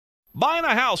Buying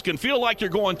a house can feel like you're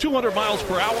going 200 miles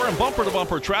per hour in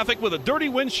bumper-to-bumper traffic with a dirty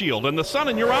windshield and the sun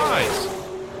in your eyes.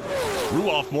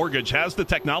 Ruoff Mortgage has the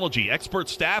technology, expert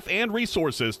staff, and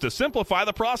resources to simplify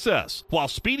the process while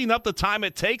speeding up the time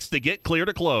it takes to get clear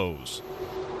to close.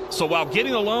 So while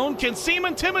getting a loan can seem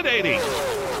intimidating,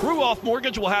 Ruoff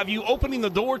Mortgage will have you opening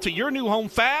the door to your new home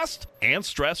fast and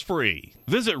stress-free.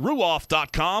 Visit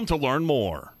ruoff.com to learn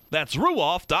more. That's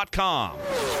ruoff.com.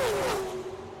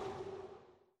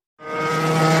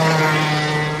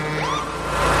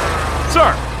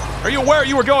 Sir, are you aware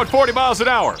you were going 40 miles an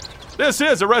hour? This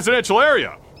is a residential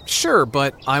area. Sure,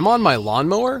 but I'm on my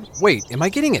lawnmower? Wait, am I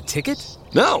getting a ticket?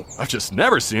 No, I've just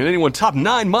never seen anyone top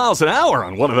 9 miles an hour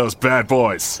on one of those bad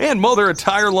boys. And mow their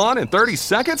entire lawn in 30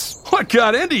 seconds? What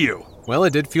got into you? Well,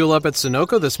 it did fuel up at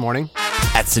Sunoco this morning.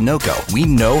 At Sunoco, we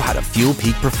know how to fuel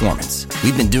peak performance.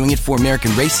 We've been doing it for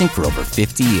American racing for over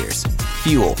 50 years.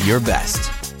 Fuel your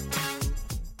best.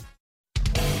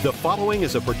 The following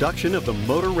is a production of the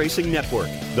Motor Racing Network,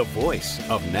 the voice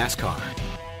of NASCAR.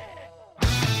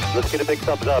 Let's get a big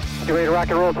thumbs up. Get ready to rock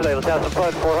and roll today. Let's have some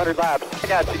fun. 400 laps. I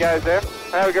got you guys there.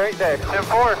 Have a great day.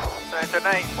 10-4. After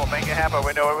night, we'll make it happen.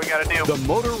 We know what we got to do. The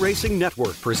Motor Racing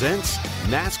Network presents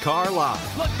NASCAR Live.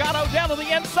 Logano down to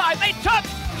the inside. They touch.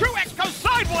 Truex goes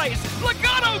sideways.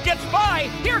 Logano gets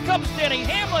by. Here comes Denny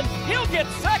Hamlin. He'll get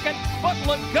second, but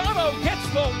Logano gets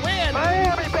the win.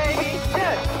 Miami, baby.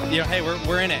 Yes. You know, hey,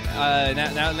 we're in it.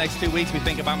 Now the next 2 weeks we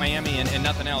think about Miami and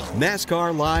nothing else.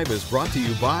 NASCAR Live is brought to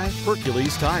you by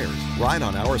Hercules Tires, right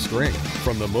on our screen.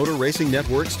 From the Motor Racing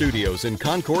Network studios in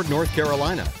Concord, North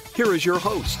Carolina, here is your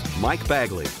host, Mike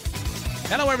Bagley.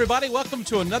 Hello, everybody. Welcome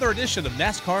to another edition of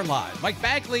NASCAR Live. Mike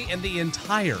Bagley and the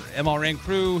entire MRN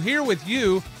crew here with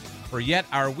you for yet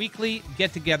our weekly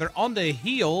get-together on the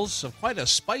heels of quite a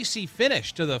spicy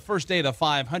finish to the first day of the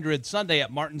 500 Sunday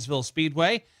at Martinsville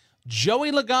Speedway.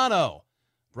 Joey Logano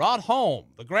brought home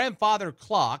the grandfather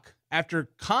clock after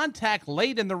contact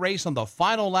late in the race on the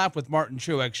final lap with Martin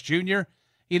Truex Jr.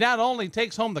 He not only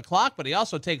takes home the clock, but he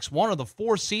also takes one of the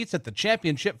 4 seats at the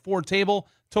Championship 4 table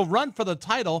to run for the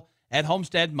title at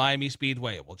Homestead Miami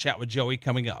Speedway. We'll chat with Joey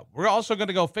coming up. We're also going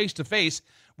to go face-to-face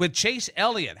with Chase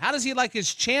Elliott. How does he like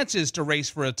his chances to race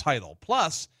for a title?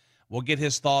 Plus, we'll get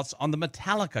his thoughts on the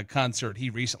Metallica concert he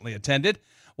recently attended.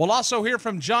 We'll also hear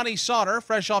from Johnny Sauter,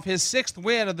 fresh off his 6th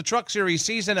win of the Truck Series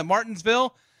season at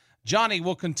Martinsville. Johnny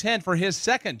will contend for his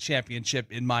 2nd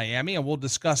championship in Miami, and we'll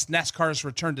discuss NASCAR's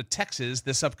return to Texas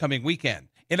this upcoming weekend.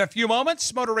 In a few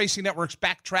moments, Motor Racing Network's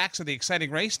backtracks of the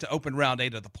exciting race to open round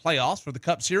 8 of the playoffs for the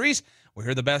Cup Series. We'll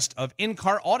hear the best of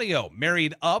in-car audio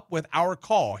married up with our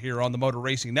call here on the Motor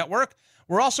Racing Network.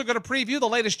 We're also going to preview the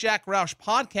latest Jack Roush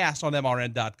podcast on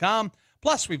MRN.com.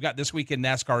 Plus, we've got This Week in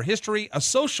NASCAR History, a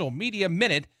social media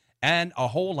minute, and a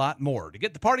whole lot more. To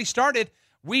get the party started,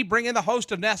 we bring in the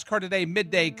host of NASCAR Today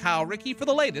Midday, Kyle Rickey, for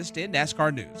the latest in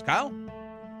NASCAR news. Kyle?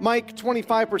 Mike,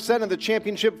 25% of the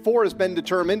Championship 4 has been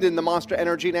determined in the Monster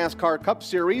Energy NASCAR Cup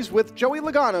Series with Joey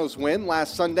Logano's win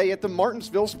last Sunday at the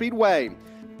Martinsville Speedway.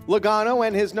 Logano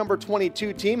and his number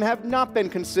 22 team have not been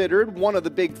considered one of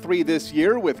the big 3 this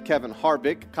year with Kevin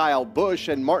Harvick, Kyle Busch,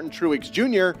 and Martin Truex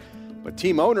Jr., but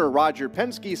team owner Roger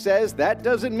Penske says that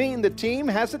doesn't mean the team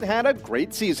hasn't had a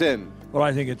great season. Well,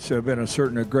 I think it's been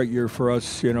a great year for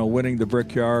us, winning the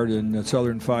Brickyard and the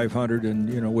Southern 500.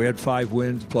 And, we had 5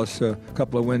 wins plus a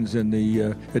couple of wins in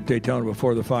the at Daytona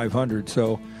before the 500.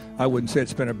 So I wouldn't say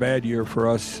it's been a bad year for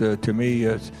us. To me,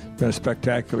 it's been a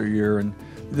spectacular year. And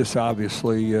this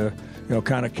obviously,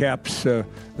 kind of caps the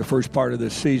first part of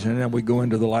this season. And then we go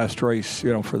into the last race,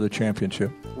 for the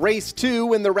championship. Race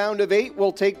 2 in the round of 8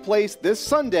 will take place this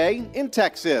Sunday in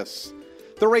Texas.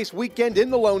 The race weekend in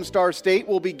the Lone Star State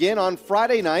will begin on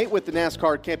Friday night with the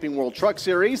NASCAR Camping World Truck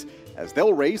Series as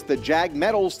they'll race the Jag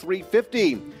Metals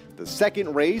 350. The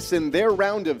second race in their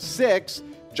round of 6,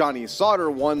 Johnny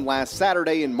Sauter won last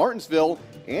Saturday in Martinsville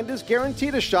and is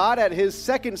guaranteed a shot at his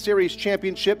 2nd Series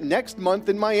championship next month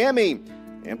in Miami,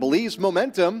 and believes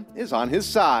momentum is on his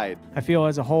side. I feel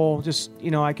as a whole, just,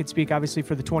 I could speak obviously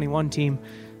for the 21 team.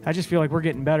 I just feel like we're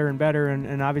getting better and better,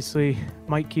 and obviously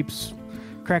Mike keeps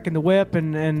cracking the whip,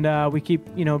 and we keep,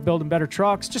 building better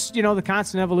trucks. Just, the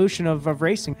constant evolution of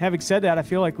racing. Having said that, I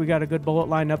feel like we got a good bullet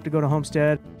lined up to go to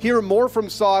Homestead. Hear more from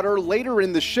Sauter later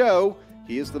in the show.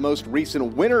 He is the most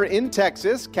recent winner in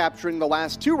Texas, capturing the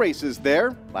last 2 races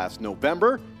there, last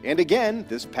November and again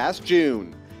this past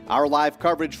June. Our live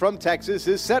coverage from Texas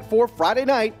is set for Friday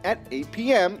night at 8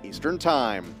 p.m. Eastern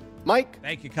Time. Mike?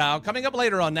 Thank you, Kyle. Coming up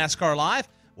later on NASCAR Live,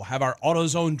 we'll have our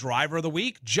AutoZone Driver of the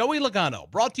Week, Joey Logano,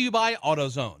 brought to you by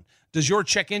AutoZone. Does your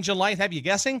check engine light have you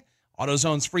guessing?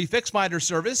 AutoZone's free Fix Finder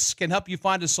service can help you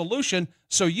find a solution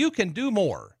so you can do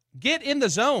more. Get in the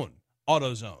zone.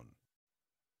 AutoZone.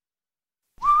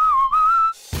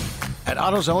 At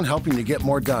AutoZone, helping you get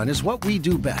more done is what we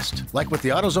do best. Like with the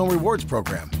AutoZone Rewards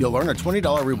program, you'll earn a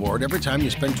 $20 reward every time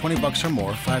you spend $20 or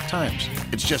more 5 times.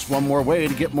 It's just one more way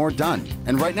to get more done.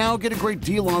 And right now, get a great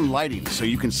deal on lighting so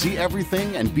you can see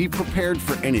everything and be prepared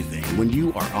for anything when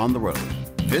you are on the road.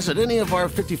 Visit any of our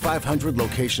 5,500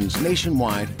 locations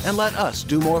nationwide and let us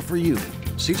do more for you.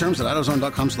 See terms at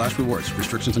AutoZone.com/rewards.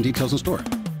 Restrictions and details in store.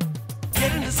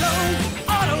 Get in the zone,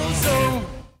 AutoZone.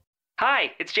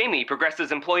 Hi, it's Jamie,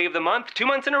 Progressive's Employee of the Month, 2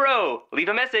 months in a row. Leave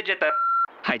a message at the...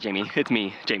 Hi, Jamie. It's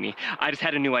me, Jamie. I just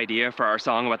had a new idea for our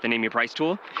song about the Name Your Price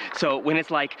tool. So when it's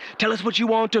like, tell us what you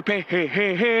want to pay, hey,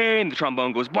 hey, hey, and the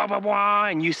trombone goes, blah, blah, blah,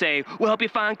 and you say, we'll help you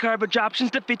find coverage options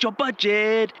to fit your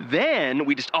budget. Then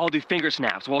we just all do finger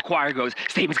snaps while choir goes,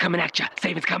 savings coming at ya,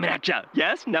 savings coming at ya.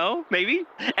 Yes? No? Maybe?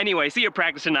 Anyway, see you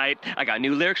practice tonight. I got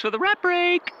new lyrics for the rap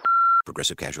break.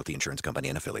 Progressive Casualty Insurance Company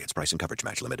and Affiliates. Price and coverage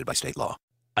match limited by state law.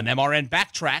 An MRN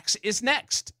Backtracks is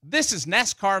next. This is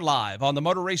NASCAR Live on the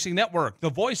Motor Racing Network, the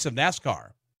voice of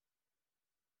NASCAR.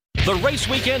 The race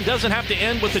weekend doesn't have to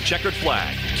end with the checkered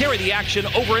flag. Carry the action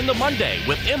over into Monday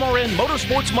with MRN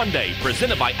Motorsports Monday,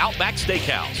 presented by Outback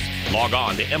Steakhouse. Log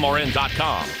on to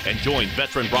MRN.com and join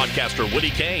veteran broadcaster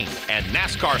Woody Kane and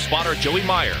NASCAR spotter Joey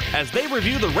Meyer as they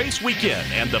review the race weekend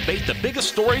and debate the biggest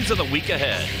stories of the week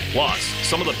ahead. Plus,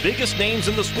 some of the biggest names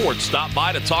in the sport stop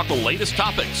by to talk the latest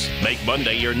topics. Make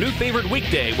Monday your new favorite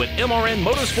weekday with MRN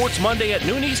Motorsports Monday at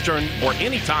noon Eastern or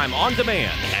anytime on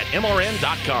demand at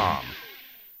MRN.com.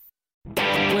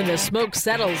 When the smoke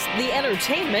settles, the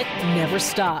entertainment never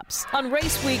stops. On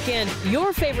race weekend,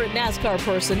 your favorite NASCAR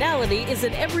personality is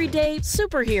an everyday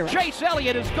superhero. Chase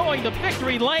Elliott is going to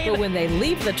victory lane. But when they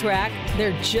leave the track,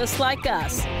 they're just like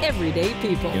us, everyday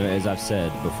people. You know, as I've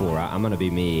said before, I'm going to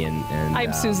be me. And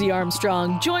I'm Susie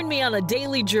Armstrong. Join me on a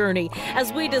daily journey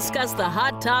as we discuss the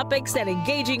hot topics and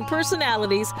engaging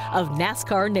personalities of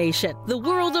NASCAR Nation. The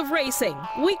world of racing,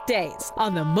 weekdays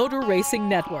on the Motor Racing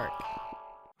Network.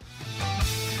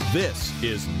 This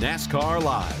is NASCAR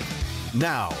Live.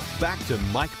 Now, back to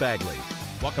Mike Bagley.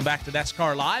 Welcome back to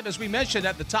NASCAR Live. As we mentioned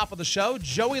at the top of the show,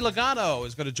 Joey Logano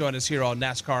is going to join us here on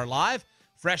NASCAR Live,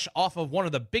 fresh off of one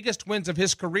of the biggest wins of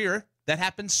his career that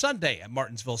happened Sunday at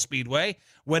Martinsville Speedway.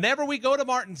 Whenever we go to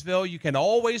Martinsville, you can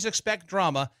always expect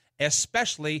drama,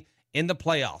 especially in the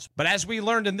playoffs. But as we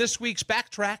learned in this week's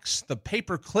Backtracks, the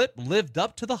paperclip lived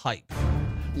up to the hype.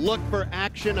 Look for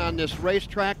action on this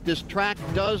racetrack. This track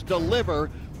does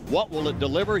deliver. What will it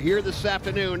deliver here this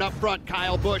afternoon? Up front,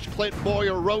 Kyle Busch, Clint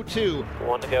Boyer, row 2.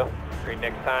 1 to go. Green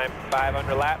next time,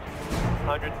 500 laps,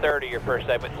 130 your first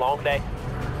segment. Long day.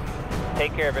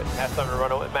 Take care of it. Have something to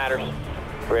run on what matters.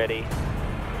 Ready.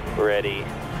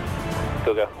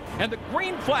 Go. And the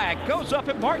green flag goes up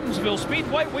at Martinsville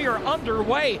Speedway. We are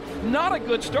underway. Not a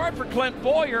good start for Clint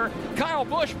Boyer. Kyle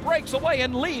Busch breaks away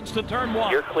and leads to turn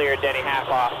 1. You're clear, Denny, half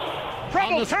off.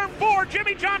 Trouble, turn 4.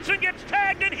 Jimmy Johnson gets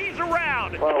tagged and he's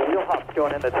around. Well, wheel hop's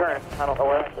going in the turn. I don't know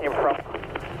where that came from.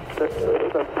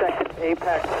 The second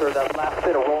apex or the last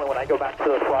bit of rolling when I go back to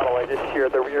the throttle, I just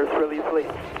sheared the rears really easily.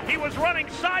 He was running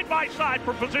side by side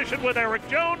for position with Eric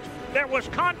Jones. There was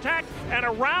contact, and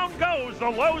around goes the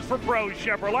Lowe's for Pros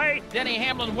Chevrolet. Denny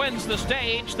Hamlin wins the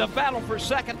stage. The battle for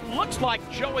second looks like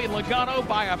Joey Logano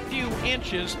by a few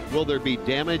inches. Will there be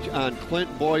damage on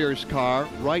Clint Boyer's car?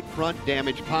 Right front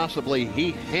damage, possibly.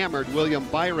 He hammered William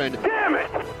Byron. Damn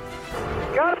it!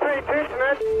 Gotta pay attention,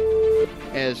 man.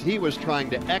 As he was trying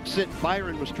to exit,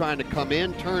 Byron was trying to come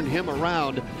in, turn him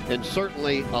around, and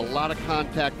certainly a lot of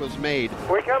contact was made.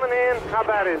 We're coming in. How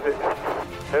bad is it?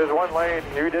 There's one lane.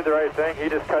 You did the right thing. He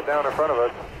just cut down in front of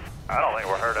us. I don't think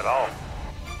we're hurt at all.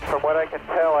 From what I can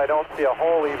tell, I don't see a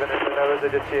hole even in the nose. I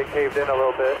just see it caved in a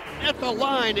little bit. At the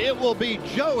line, it will be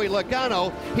Joey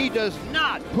Logano. He does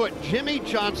not put Jimmy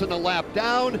Johnson a lap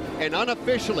down, and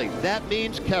unofficially, that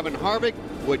means Kevin Harvick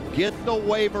would get the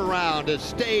wave around as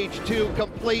stage 2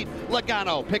 complete.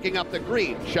 Logano picking up the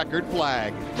green checkered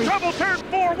flag. Trouble turn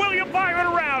 4. William Byron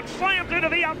around. Slams into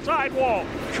the outside wall.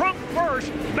 Trunk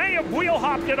first. May have wheel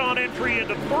hopped it on entry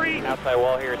into 3. Outside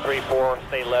wall here, 3-4.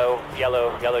 Stay low.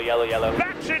 Yellow.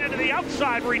 Backs it into the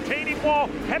outside retaining wall.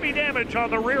 Heavy damage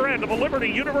on the rear end of a Liberty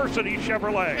University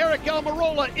Chevrolet. Eric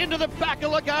Almirola into the back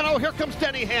of Logano. Here comes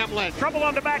Denny Hamlin. Trouble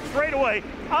on the back straightaway.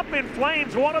 Up in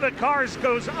flames. One of the cars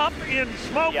goes up in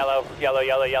smoke. Yellow.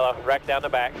 Wreck down the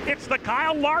back. It's the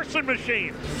Kyle Larson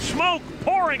machine. Smoke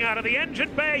pouring out of the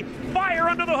engine bay. Fire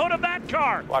under the hood of that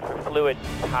car. Watch for fluid.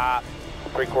 Top.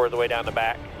 3/4 of the way down the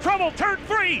back. Trouble, turn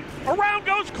 3. Around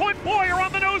goes Clint Boyer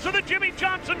on the nose of the Jimmy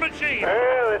Johnson machine.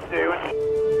 Hey, let's do it.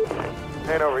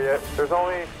 Ain't over yet. There's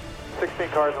only 16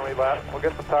 cars in the lead lap. We'll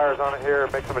get some tires on it here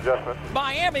and make some adjustments.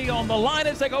 Miami on the line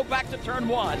as they go back to turn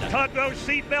 1. Tug those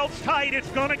seatbelts tight. It's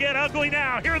going to get ugly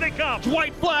now. Here they come.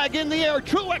 White flag in the air.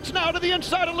 Truex now to the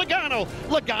inside of Logano.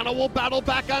 Logano will battle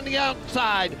back on the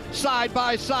outside. Side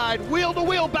by side. Wheel to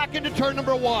wheel back into turn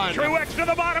number 1. Truex to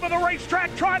the bottom of the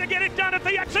racetrack. Trying to get it done at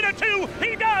the exit of 2.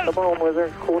 He does. Come on,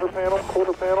 Wizard. Quarter panel,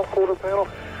 quarter panel, quarter panel.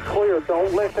 Clear.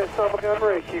 Don't let that son of a gun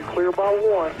break you. Clear by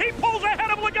 1. He pulls ahead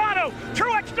of Logano.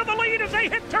 Truex to the lead as they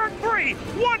hit turn 3.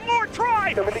 One more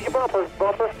try. Come into your bumper.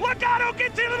 Logano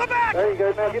gets into the back. There you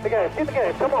go. Now get the gas. Get the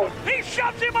gas. Come on. He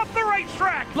shoves him up the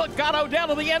racetrack. Logano down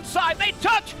to the inside. They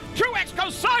touch. Truex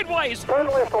goes sideways. Turn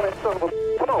left on that son of a...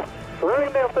 Come on. Run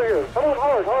him down through here. Come on,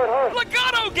 hard.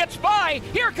 Logano gets by.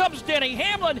 Here comes Denny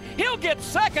Hamlin. He'll get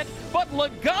second, but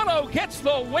Logano gets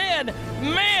the win.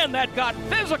 Man, that got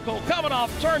physical coming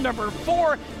off turn number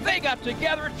 4. They got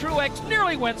together. Truex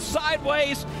nearly went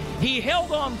sideways. He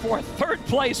held on for a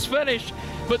third-place finish,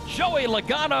 but Joey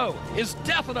Logano is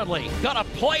definitely going to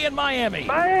play in Miami.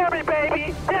 Miami,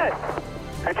 baby. Yes.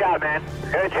 Good job, man.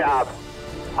 Good job.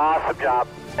 Awesome job.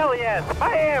 Hell yes.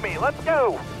 Miami. Let's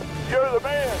go. You're the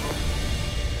man.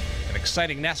 An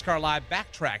exciting NASCAR Live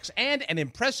backtracks and an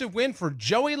impressive win for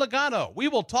Joey Logano. We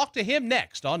will talk to him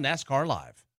next on NASCAR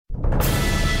Live.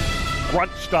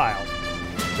 Grunt style.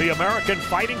 The American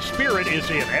fighting spirit is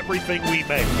in everything we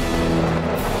make.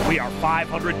 We are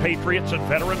 500 patriots and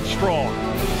veterans strong,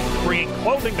 bringing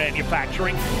clothing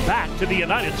manufacturing back to the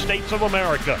United States of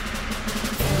America.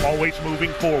 Always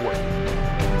moving forward,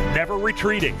 never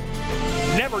retreating,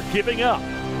 never giving up.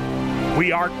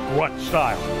 We are Grunt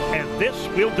Style, and this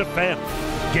we'll defend.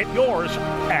 Get yours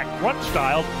at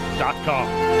gruntstyle.com.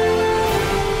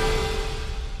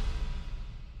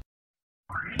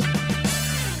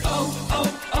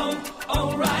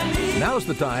 Now's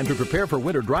the time to prepare for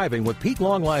winter driving with Peak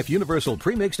Long Life Universal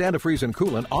Premixed Antifreeze and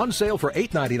Coolant on sale for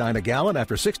 $8.99 a gallon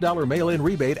after $6 mail-in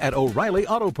rebate at O'Reilly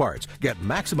Auto Parts. Get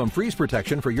maximum freeze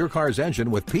protection for your car's engine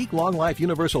with Peak Long Life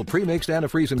Universal Premixed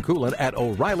Antifreeze and Coolant at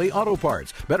O'Reilly Auto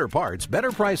Parts. Better parts,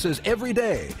 better prices every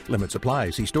day. Limit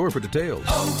supply. See store for details.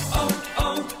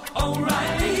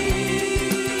 O'Reilly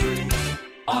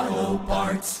Auto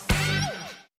Parts.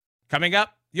 Coming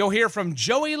up, you'll hear from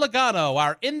Joey Logano,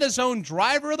 our In the Zone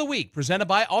Driver of the Week, presented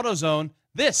by AutoZone.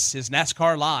 This is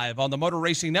NASCAR Live on the Motor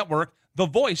Racing Network, the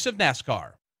voice of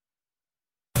NASCAR.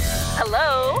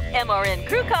 Hello, MRN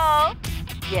crew call.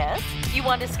 Yes, you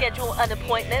want to schedule an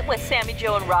appointment with Sammy,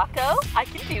 Joe, and Rocco? I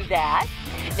can do that.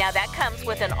 Now that comes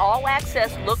with an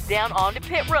all-access look down onto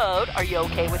pit road. Are you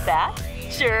okay with that?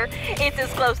 Sure, it's as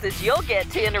close as you'll get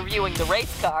to interviewing the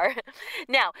race car.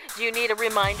 Now, do you need a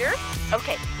reminder?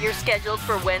 Okay, you're scheduled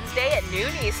for Wednesday at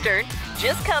noon Eastern.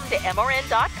 Just come to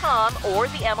MRN.com or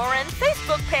the MRN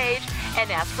Facebook page and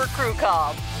ask for crew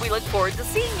call. We look forward to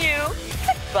seeing you.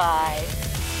 Goodbye.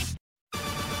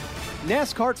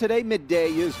 NASCAR Today Midday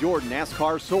is your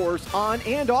NASCAR source on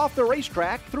and off the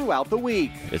racetrack throughout the week.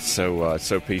 It's so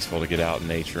peaceful to get out in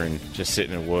nature and just sit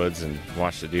in the woods and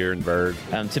watch the deer and bird.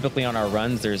 Typically on our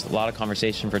runs, there's a lot of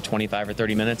conversation for 25 or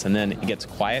 30 minutes, and then it gets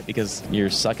quiet because you're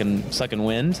sucking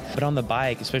wind. But on the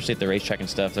bike, especially at the racetrack and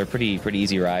stuff, they're pretty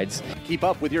easy rides. Keep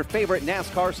up with your favorite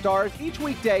NASCAR stars each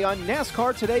weekday on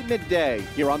NASCAR Today Midday,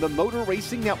 here on the Motor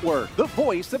Racing Network, the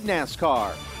voice of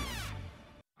NASCAR.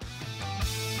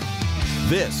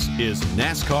 This is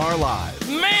NASCAR Live.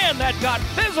 Man, that got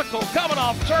physical coming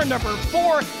off turn number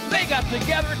 4. They got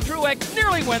together. Truex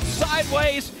nearly went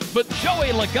sideways, but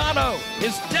Joey Logano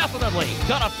is definitely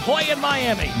going to play in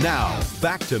Miami. Now,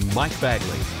 back to Mike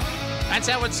Bagley. That's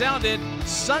how it sounded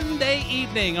Sunday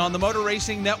evening on the Motor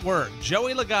Racing Network.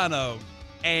 Joey Logano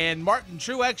and Martin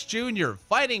Truex Jr.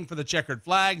 fighting for the checkered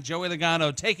flag. Joey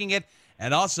Logano taking it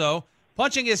and also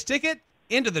punching his ticket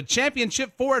into the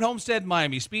Championship 4 at Homestead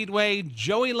Miami Speedway.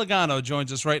 Joey Logano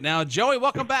joins us right now. Joey,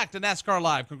 welcome back to NASCAR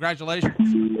Live. Congratulations.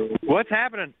 What's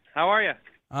happening? How are you?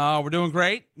 We're doing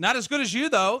great. Not as good as you,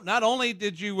 though. Not only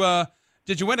did you win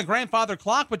a grandfather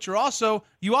clock, but you also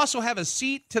have a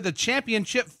seat to the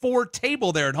Championship 4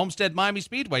 table there at Homestead Miami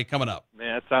Speedway coming up.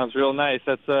 Man, that sounds real nice.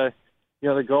 That's the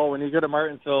goal. When you go to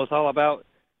Martinsville, it's all about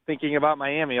thinking about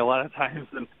Miami a lot of times,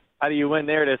 and how do you win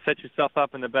there to set yourself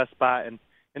up in the best spot.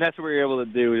 And that's what we were able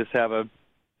to do, just have a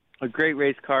great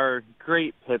race car,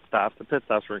 great pit stops. The pit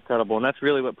stops were incredible, and that's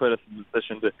really what put us in the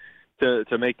position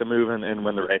to make the move and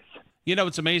win the race. You know,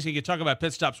 it's amazing. You talk about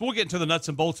pit stops. We'll get into the nuts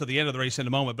and bolts at the end of the race in a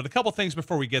moment, but a couple things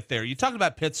before we get there. You talked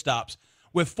about pit stops.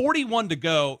 with 41 to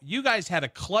go, you guys had a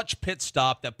clutch pit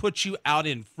stop that put you out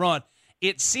in front.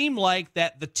 It seemed like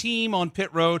that the team on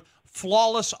pit road,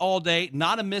 flawless all day,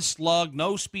 not a missed slug,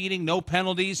 no speeding, no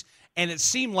penalties, and it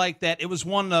seemed like that it was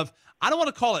one of, I don't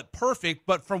want to call it perfect,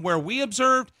 but from where we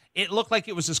observed, it looked like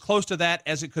it was as close to that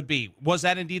as it could be. Was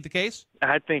that indeed the case?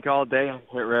 I think all day on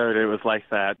pit road it was like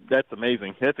that. That's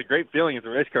amazing. That's a great feeling as a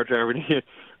race car driver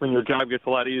when your job gets a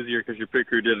lot easier because your pit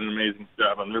crew did an amazing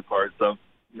job on their part. So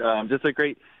just a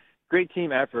great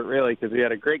team effort, really, because we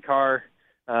had a great car,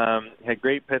 had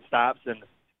great pit stops, and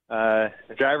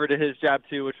the driver did his job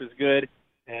too, which was good,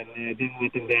 and didn't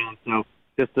let them down. So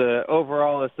just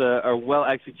overall, it's a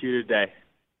well-executed day.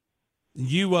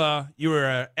 You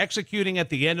were executing at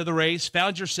the end of the race,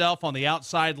 found yourself on the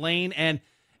outside lane, and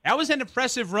that was an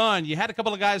impressive run. You had a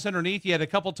couple of guys underneath you, had a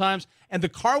couple times, and the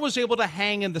car was able to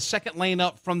hang in the second lane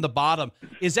up from the bottom.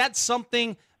 Is that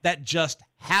something that just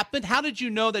happened? How did you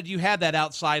know that you had that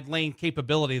outside lane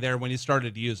capability there when you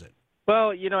started to use it? Well,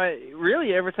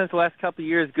 really ever since the last couple of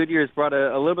years, Goodyear's brought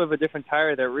a little bit of a different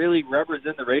tire that really rubbers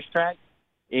in the racetrack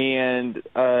and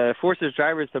forces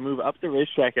drivers to move up the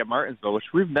racetrack at Martinsville,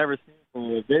 which we've never seen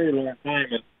for a very long time.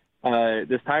 And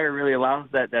this tire really allows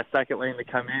that second lane to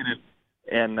come in.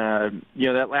 And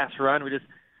that last run, we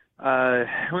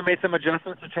made some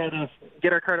adjustments to try to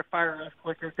get our car to fire off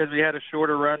quicker because we had a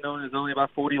shorter run, known as only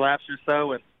about 40 laps or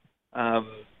so. And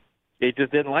it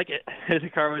just didn't like it. The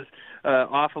car was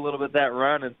off a little bit that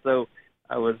run. And so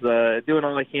I was doing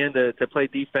all I can to play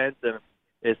defense. And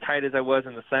as tight as I was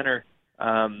in the center,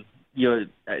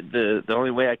 the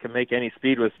only way I could make any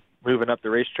speed was moving up the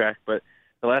racetrack. But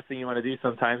the last thing you want to do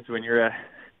sometimes when you're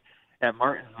at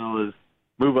Martinsville is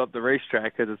move up the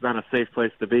racetrack because it's not a safe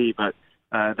place to be. But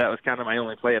that was kind of my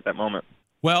only play at that moment.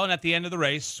 Well, and at the end of the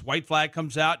race, white flag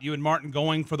comes out, you and Martin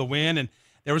going for the win, and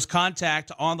there was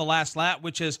contact on the last lap,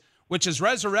 which has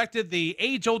resurrected the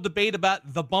age-old debate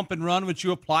about the bump and run, which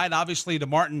you applied, obviously, to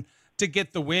Martin to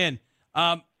get the win.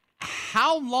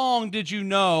 How long did you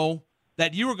know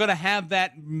that you were going to have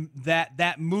that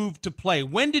move to play?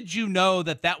 When did you know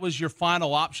that was your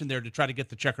final option there to try to get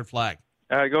the checkered flag?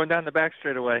 Going down the back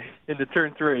straightaway into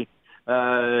turn 3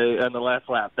 on the last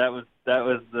lap. That was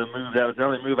the move. That was the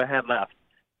only move I had left.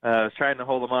 I was trying to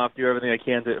hold them off, do everything I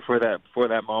can for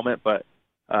that moment, but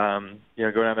going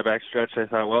down the back stretch, I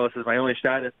thought, well, this is my only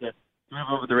shot is to move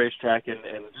over the racetrack and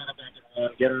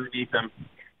get underneath them,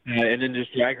 and then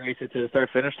just drag race it to the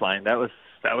start-finish line. That was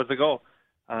the goal.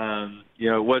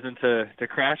 It wasn't to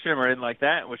crash him or anything like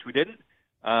that, which we didn't.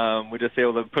 We just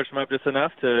able to push him up just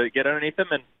enough to get underneath him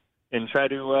and try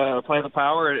to apply the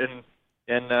power and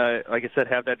like I said,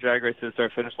 have that drag race to the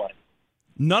start-finish line.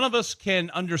 None of us can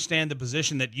understand the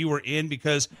position that you were in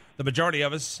because the majority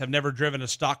of us have never driven a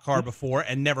stock car before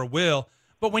and never will.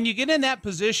 But when you get in that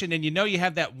position and you know you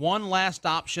have that one last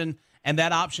option and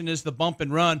that option is the bump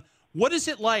and run, what is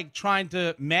it like trying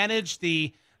to manage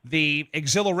the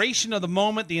exhilaration of the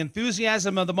moment, the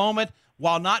enthusiasm of the moment,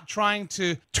 while not trying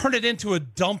to turn it into a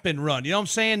dump and run? You know what I'm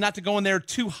saying? Not to go in there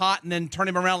too hot and then turn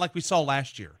him around like we saw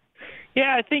last year.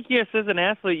 Yeah, I think, yes, as an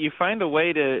athlete, you find a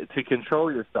way to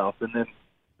control yourself. And then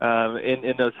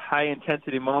in those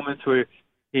high-intensity moments where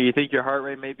you think your heart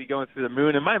rate may be going through the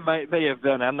moon, and may have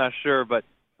been, I'm not sure, but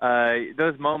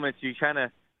those moments you kind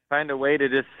of find a way to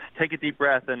just take a deep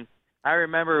breath. And I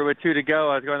remember with 2 to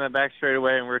go, I was going on the back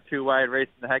straightaway, and we were too wide,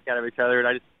 racing the heck out of each other.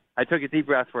 And I took a deep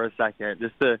breath for a second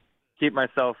just to keep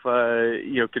myself,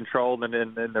 controlled and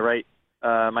in the right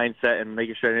mindset and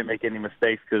making sure I didn't make any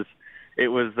mistakes because it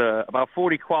was about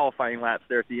 40 qualifying laps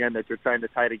there at the end that you're trying to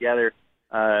tie together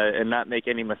and not make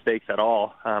any mistakes at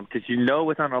all. Because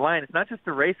what's on the line. It's not just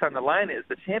a race on the line. It's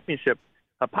the championship,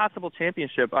 a possible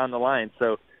championship on the line.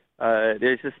 So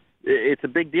it's a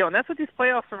big deal. And that's what these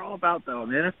playoffs are all about, though,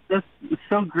 man. It's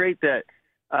so great that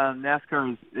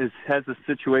NASCAR has the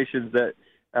situations that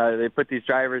they put these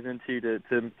drivers into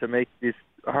to make these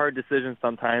hard decisions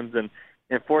sometimes and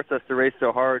force us to race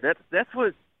so hard. That's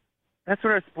what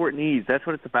our sport needs. That's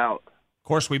what it's about. Of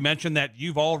course, we mentioned that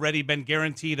you've already been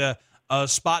guaranteed a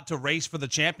spot to race for the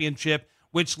championship,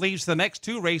 which leaves the next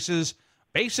 2 races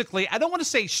basically, I don't want to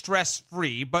say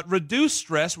stress-free, but reduced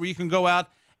stress where you can go out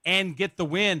and get the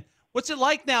win. What's it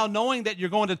like now knowing that you're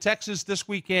going to Texas this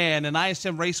weekend and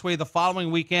ISM Raceway the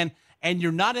following weekend, and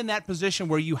you're not in that position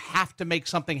where you have to make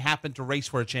something happen to race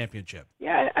for a championship?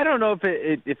 Yeah, I don't know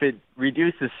if it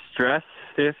reduces stress.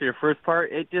 To answer your first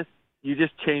part, you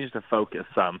just change the focus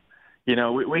some.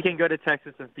 We can go to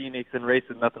Texas and Phoenix and race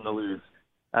with nothing to lose.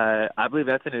 I believe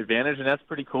that's an advantage, and that's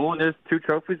pretty cool. And there's 2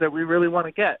 trophies that we really want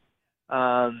to get.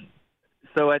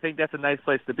 So I think that's a nice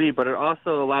place to be, but it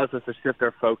also allows us to shift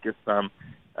our focus some.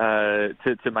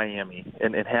 to Miami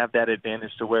and have that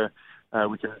advantage to where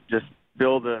we can just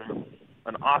build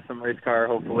an awesome race car,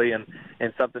 hopefully, and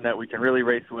something that we can really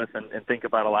race with and think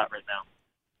about a lot right now.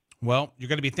 Well, you're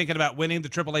going to be thinking about winning the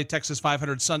AAA Texas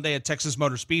 500 Sunday at Texas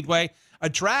Motor Speedway, a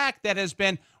track that has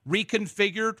been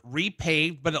reconfigured,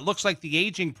 repaved, but it looks like the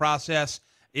aging process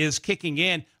is kicking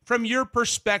in. From your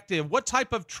perspective, what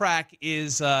type of track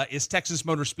is Texas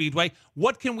Motor Speedway?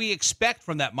 What can we expect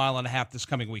from that mile and a half this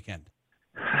coming weekend?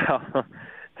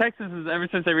 Texas, ever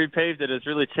since they repaved it, has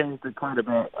really changed it quite a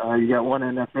bit. You got one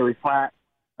end that's really flat,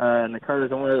 and the car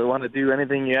doesn't really want to do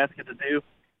anything you ask it to do.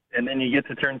 And then you get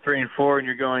to turn 3 and 4, and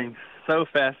you're going so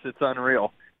fast it's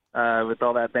unreal with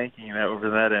all that banking over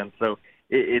that end. So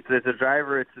it's a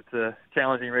driver, it's a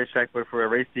challenging racetrack, but for a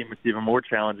race team, it's even more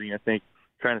challenging, I think,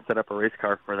 trying to set up a race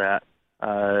car for that.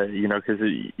 Because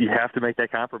you have to make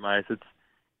that compromise. It's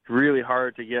really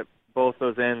hard to get both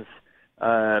those ends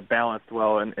balanced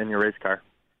well in your race car.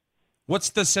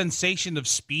 What's the sensation of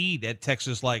speed at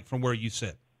Texas like from where you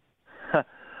sit? Like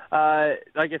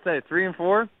I said, 3 and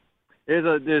 4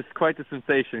 is quite the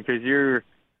sensation because you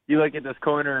look at this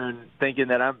corner and thinking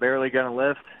that I'm barely going to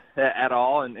lift at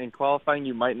all, and in qualifying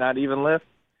you might not even lift,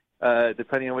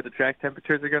 depending on what the track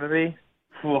temperatures are going to be.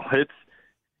 Well,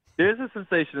 there's a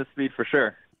sensation of speed for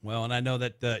sure. Well, and I know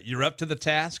that you're up to the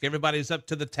task. Everybody's up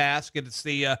to the task. It's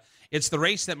the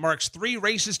race that marks 3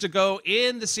 races to go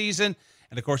in the season.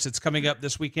 And, of course, it's coming up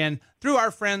this weekend through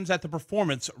our friends at the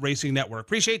Performance Racing Network.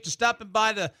 Appreciate you stopping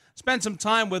by to spend some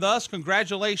time with us.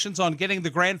 Congratulations on getting the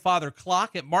grandfather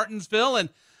clock at Martinsville, and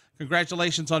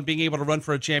congratulations on being able to run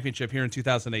for a championship here in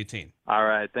 2018. All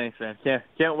right. Thanks, man.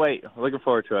 Can't wait. Looking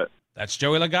forward to it. That's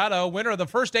Joey Logano, winner of the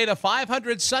first Data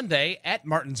 500 Sunday at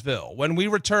Martinsville. When we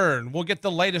return, we'll get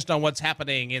the latest on what's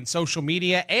happening in social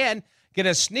media and get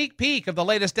a sneak peek of the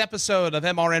latest episode of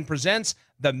MRN Presents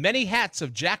The Many Hats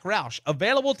of Jack Roush,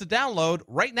 available to download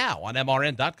right now on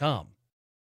MRN.com.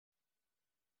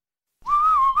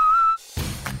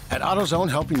 At AutoZone,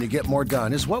 helping you get more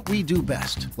done is what we do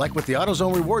best. Like with the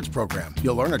AutoZone Rewards program,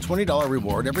 you'll earn a $20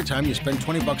 reward every time you spend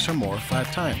 $20 or more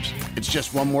 5 times. It's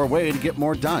just one more way to get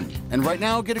more done. And right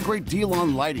now, get a great deal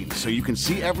on lighting so you can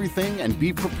see everything and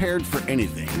be prepared for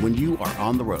anything when you are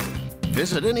on the road.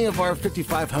 Visit any of our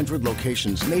 5,500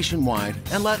 locations nationwide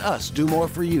and let us do more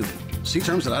for you. See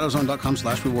terms at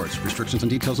AutoZone.com/rewards. Restrictions and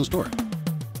details in store.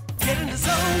 Get in the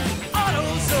zone,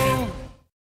 AutoZone.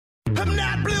 I'm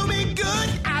not blooming good,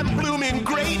 I'm blooming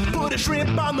great. Put a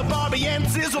shrimp on the barbie and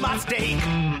sizzle my steak.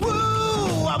 Woo,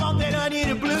 I want that onion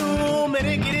to bloom and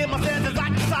it get in my senses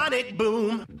like a sonic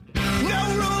boom.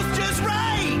 No rules, just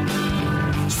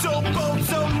right. So bold,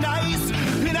 so nice.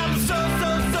 And I'm so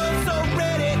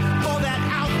ready for that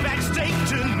Outback steak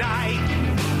tonight.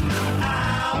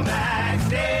 Outback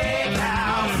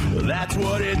Steakhouse, that's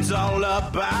what it's all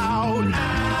about.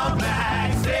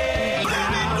 Outback Steakhouse.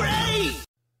 Blooming great.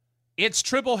 It's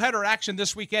triple header action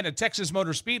this weekend at Texas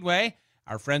Motor Speedway.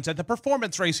 Our friends at the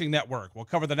Performance Racing Network will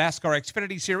cover the NASCAR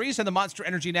Xfinity Series and the Monster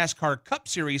Energy NASCAR Cup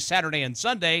Series Saturday and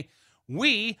Sunday.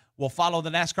 We will follow the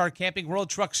NASCAR Camping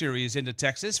World Truck Series into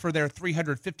Texas for their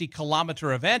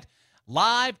 350-kilometer event.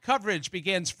 Live coverage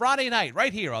begins Friday night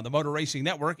right here on the Motor Racing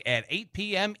Network at 8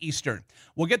 p.m. Eastern.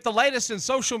 We'll get the latest in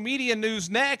social media news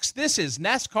next. This is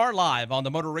NASCAR Live on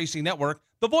the Motor Racing Network,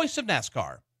 the voice of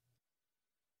NASCAR.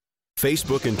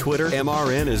 Facebook and Twitter,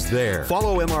 MRN is there.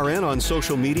 Follow MRN on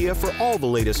social media for all the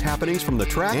latest happenings from the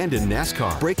track and in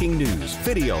NASCAR. Breaking news,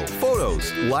 video,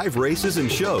 photos, live races and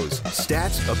shows,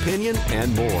 stats, opinion,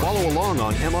 and more. Follow along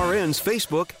on MRN's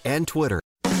Facebook and Twitter.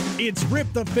 It's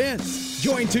Rip the Fence.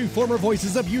 Join 2 former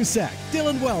voices of USAC,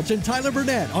 Dylan Welch and Tyler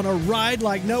Burnett, on a ride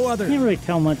like no other. I can't really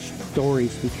tell much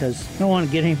stories because I don't want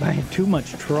to get anybody in too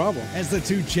much trouble. As the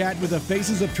 2 chat with the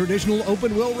faces of traditional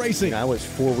open-wheel racing. I was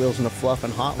 4 wheels in a fluff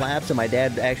and hot laps, and my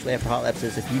dad actually after hot laps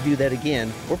says, if you do that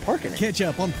again, we're parking it. Catch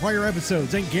up on prior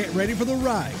episodes and get ready for the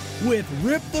ride with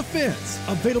Rip the Fence.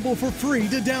 Available for free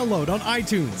to download on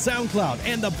iTunes, SoundCloud,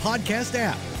 and the podcast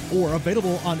app. Or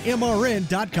available on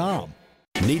MRN.com.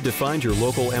 Need to find your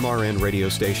local MRN radio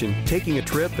station? Taking a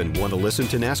trip and want to listen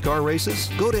to NASCAR races?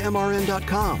 Go to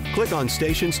MRN.com. Click on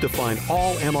stations to find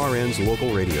all MRN's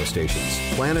local radio stations.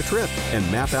 Plan a trip and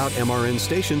map out MRN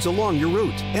stations along your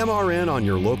route. MRN on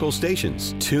your local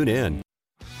stations. Tune in.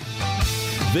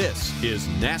 This is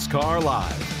NASCAR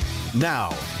Live.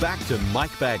 Now, back to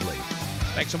Mike Bagley.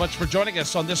 Thanks so much for joining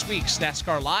us on this week's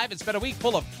NASCAR Live. It's been a week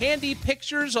full of candy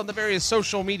pictures on the various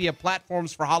social media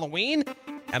platforms for Halloween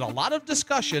and a lot of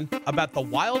discussion about the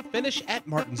wild finish at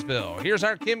Martinsville. Here's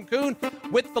our Kim Kuhn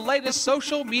with the latest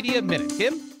social media minute.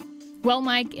 Kim? Well,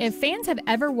 Mike, if fans have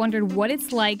ever wondered what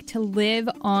it's like to live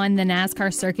on the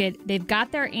NASCAR circuit, they've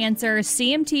got their answer.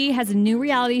 CMT has a new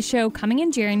reality show coming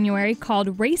in January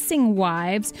called Racing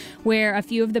Wives, where a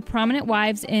few of the prominent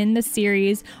wives in the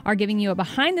series are giving you a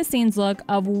behind-the-scenes look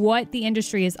of what the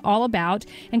industry is all about.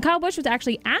 And Kyle Busch was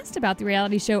actually asked about the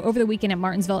reality show over the weekend at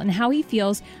Martinsville and how he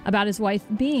feels about his wife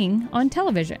being on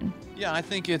television. Yeah, I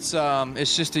think it's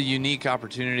just a unique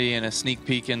opportunity and a sneak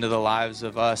peek into the lives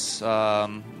of us,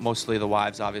 mostly the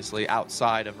wives, obviously,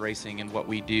 outside of racing and what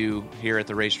we do here at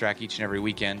the racetrack each and every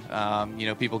weekend.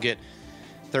 People get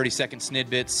 30-second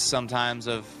snippets sometimes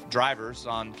of drivers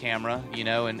on camera,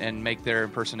 and make their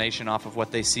impersonation off of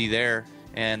what they see there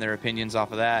and their opinions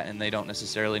off of that, and they don't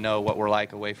necessarily know what we're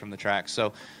like away from the track.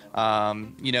 So, I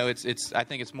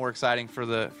think it's more exciting for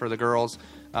the girls.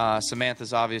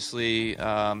 Samantha's obviously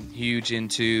huge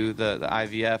into the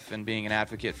IVF and being an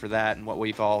advocate for that, and what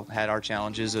we've all had our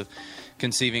challenges of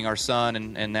conceiving our son,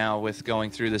 and now with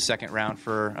going through the second round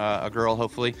for a girl,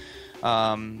 hopefully.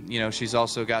 She's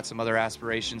also got some other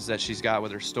aspirations that she's got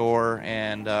with her store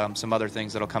and some other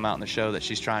things that'll come out in the show that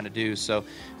she's trying to do. So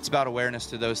it's about awareness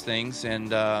to those things and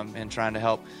trying to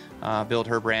help build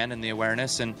her brand and the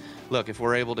awareness. And look, if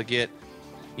we're able to get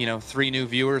 3 new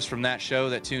viewers from that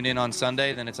show that tune in on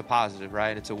Sunday, then it's a positive,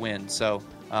 right? It's a win. So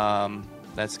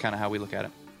that's kind of how we look at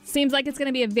it. Seems like it's going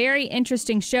to be a very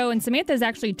interesting show, and Samantha's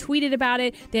actually tweeted about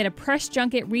it. They had a press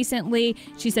junket recently.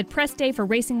 She said, "Press day for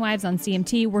Racing Wives on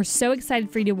CMT. We're so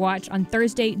excited for you to watch on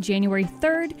Thursday, January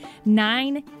 3rd,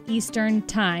 9 Eastern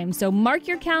Time." So mark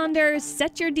your calendars,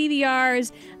 set your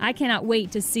DVRs. I cannot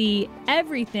wait to see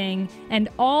everything and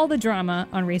all the drama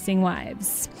on Racing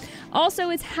Wives. Also,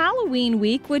 it's Halloween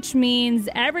week, which means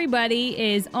everybody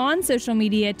is on social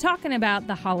media talking about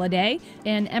the holiday.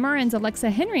 And MRN's Alexa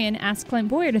Henrian asked Clint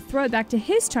Boyer to throw it back to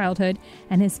his childhood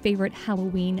and his favorite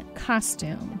Halloween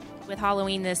costume. With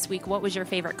Halloween this week, what was your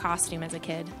favorite costume as a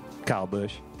kid? Kyle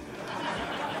Busch.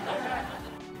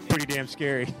 Pretty damn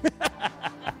scary.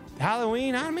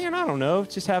 Halloween, I don't know.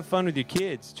 Just have fun with your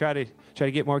kids. Try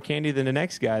to get more candy than the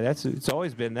next guy. It's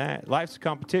always been that. Life's a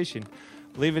competition.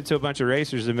 Leave it to a bunch of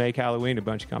racers to make Halloween a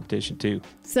bunch of competition, too.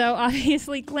 So,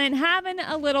 obviously, Clint having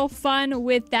a little fun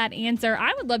with that answer.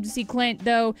 I would love to see Clint,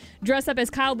 though, dress up as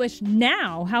Kyle Busch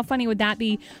now. How funny would that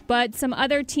be? But some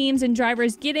other teams and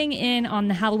drivers getting in on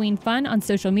the Halloween fun on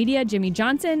social media. Jimmy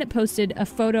Johnson posted a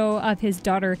photo of his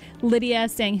daughter, Lydia,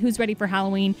 saying, "Who's ready for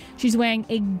Halloween?" She's wearing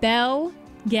a Belle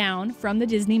gown from the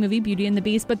Disney movie Beauty and the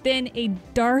Beast, but then a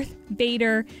Darth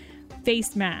Vader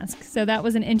face mask. So that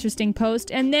was an interesting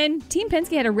post. And then Team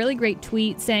Penske had a really great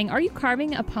tweet saying, "Are you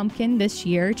carving a pumpkin this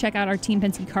year? Check out our Team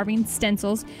Penske carving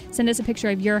stencils. Send us a picture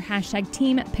of your hashtag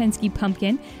Team Penske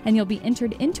pumpkin, and you'll be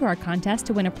entered into our contest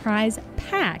to win a prize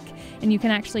pack." And you can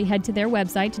actually head to their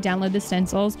website to download the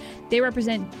stencils. They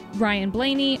represent Ryan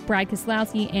Blaney, Brad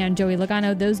Keselowski, and Joey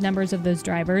Logano, those numbers of those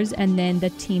drivers, and then the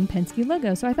Team Penske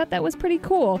logo. So I thought that was pretty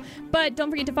cool. But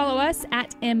don't forget to follow us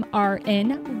at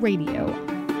MRN Radio.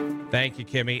 Thank you,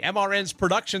 Kimmy. MRN's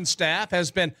production staff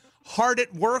has been hard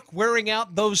at work wearing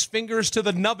out those fingers to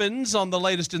the nubbins on the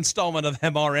latest installment of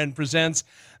MRN Presents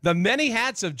The Many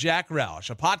Hats of Jack Roush,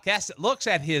 a podcast that looks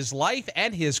at his life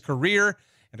and his career.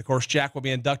 And, of course, Jack will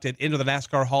be inducted into the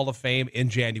NASCAR Hall of Fame in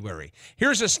January.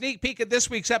 Here's a sneak peek at this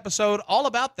week's episode, all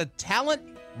about the talent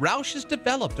Roush has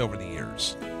developed over the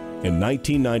years. In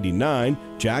 1999,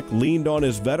 Jack leaned on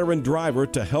his veteran driver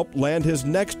to help land his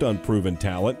next unproven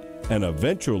talent, and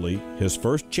eventually his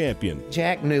first champion.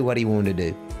 Jack knew what he wanted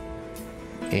to do,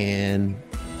 and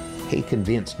he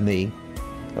convinced me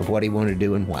of what he wanted to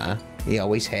do and why. He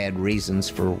always had reasons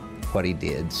for what he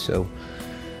did. So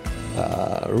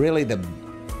really the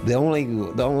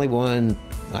only one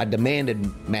I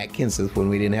demanded Matt Kenseth when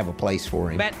we didn't have a place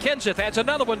for him. Matt Kenseth adds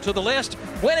another one to the list,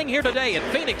 winning here today at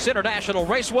Phoenix International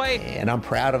Raceway. And I'm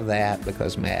proud of that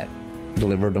because Matt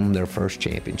delivered them their first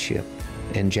championship,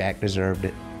 and Jack deserved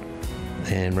it.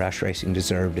 And Roush Racing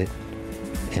deserved it,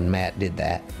 and Matt did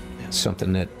that.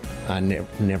 Something that I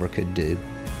never could do.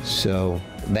 So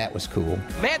that was cool.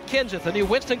 Matt Kenseth, the new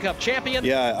Winston Cup champion.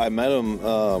 Yeah, I met him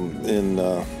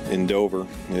in Dover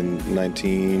in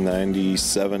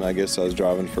 1997. I guess I was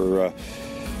driving for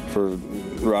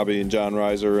Robbie and John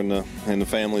Reiser and the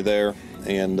family there,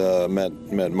 and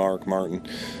met Mark Martin.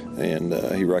 And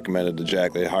he recommended to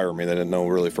Jack they hire me. They didn't know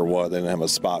really for what. They didn't have a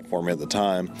spot for me at the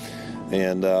time.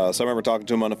 And so I remember talking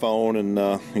to him on the phone,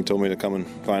 and he told me to come and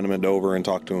find him at Dover and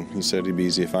talk to him. He said he'd be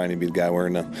easy to find. He'd be the guy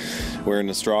wearing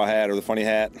the straw hat or the funny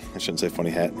hat. I shouldn't say funny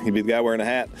hat. He'd be the guy wearing a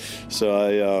hat. So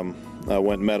I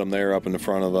went and met him there up in the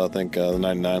front of, I think, the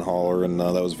 99 hauler, and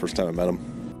that was the first time I met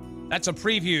him. That's a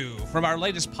preview from our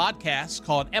latest podcast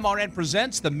called MRN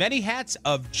Presents The Many Hats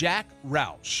of Jack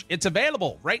Roush. It's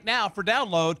available right now for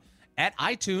download at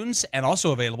iTunes and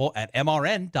also available at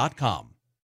MRN.com.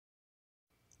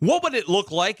 What would it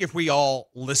look like if we all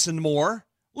listened more?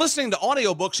 Listening to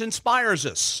audiobooks inspires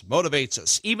us, motivates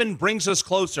us, even brings us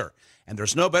closer. And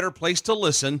there's no better place to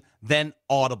listen than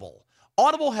Audible.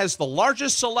 Audible has the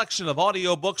largest selection of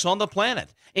audiobooks on the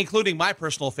planet, including my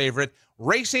personal favorite,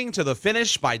 Racing to the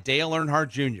Finish by Dale Earnhardt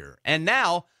Jr. And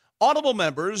now, Audible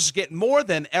members get more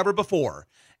than ever before.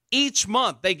 Each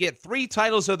month, they get 3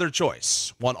 titles of their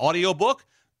choice, 1 audiobook,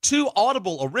 2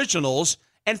 Audible originals,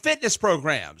 and fitness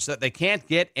programs that they can't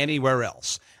get anywhere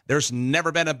else. There's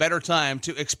never been a better time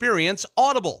to experience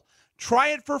Audible. Try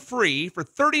it for free for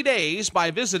 30 days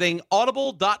by visiting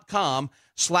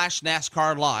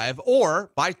audible.com/NASCAR Live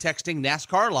or by texting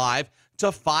NASCAR Live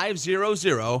to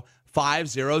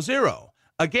 500-500.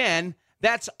 Again,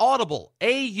 that's Audible,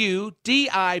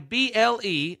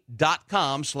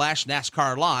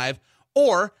 AUDIBLE.com/NASCAR Live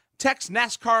or text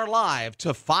NASCAR Live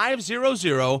to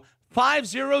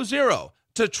 500-500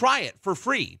 to try it for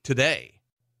free today.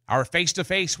 Our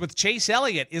face-to-face with Chase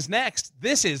Elliott is next.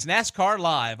 This is NASCAR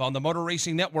Live on the Motor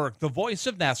Racing Network, the voice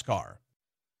of NASCAR.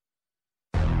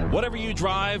 Whatever you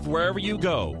drive, wherever you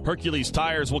go, Hercules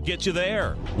Tires will get you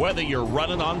there, whether you're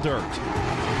running on dirt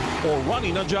or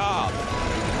running a job.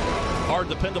 Our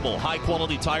dependable,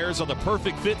 high-quality tires are the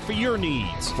perfect fit for your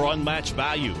needs. For unmatched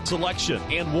value, selection,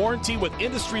 and warranty with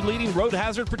industry-leading road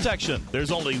hazard protection, there's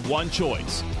only one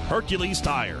choice, Hercules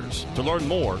Tires. To learn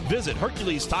more, visit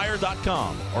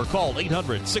HerculesTire.com or call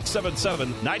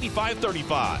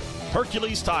 800-677-9535.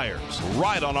 Hercules Tires,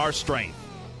 right on our strength.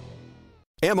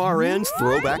 MRN's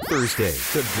Throwback Thursday,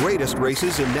 the greatest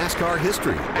races in NASCAR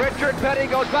history. Richard Petty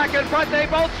goes back in front. They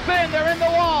both spin. They're in the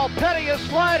wall. Petty is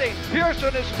sliding.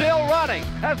 Pearson is still running.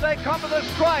 As they come to the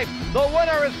stripe, the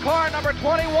winner is car number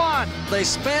 21. They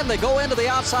spin. They go into the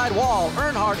outside wall.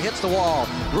 Earnhardt hits the wall.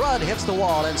 Rudd hits the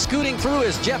wall. And scooting through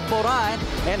is Jeff Bodine,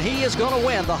 and he is going to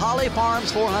win the Holly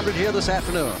Farms 400 here this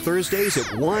afternoon. Thursdays at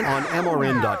 1 on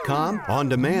MRN.com, on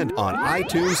demand on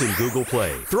iTunes and Google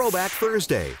Play. Throwback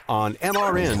Thursday on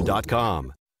MRN.com.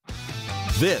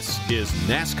 This is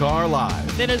NASCAR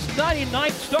Live. In his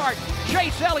 99th start,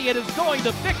 Chase Elliott is going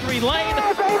to victory lane.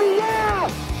 Yeah, baby, yeah!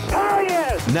 Hell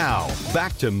yes! Now,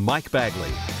 back to Mike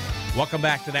Bagley. Welcome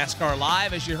back to NASCAR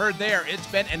Live. As you heard there, it's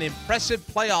been an impressive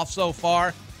playoff so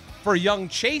far for young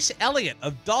Chase Elliott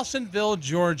of Dawsonville,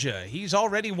 Georgia. He's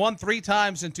already won 3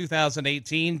 times in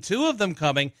 2018, 2 of them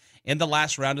coming in the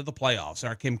last round of the playoffs.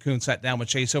 Our Kim Kuhn sat down with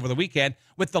Chase over the weekend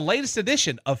with the latest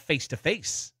edition of Face to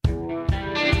Face.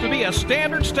 To be a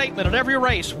standard statement at every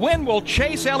race. When will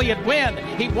Chase Elliott win?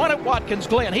 He won at Watkins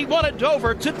Glen. He won at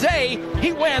Dover. Today,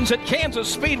 he wins at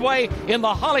Kansas Speedway in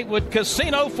the Hollywood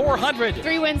Casino 400.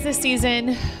 3 wins this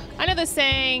season. I know the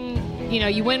saying,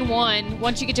 you win one.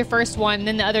 Once you get your first one,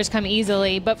 then the others come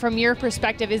easily. But from your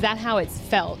perspective, is that how it's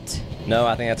felt? No,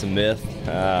 I think that's a myth.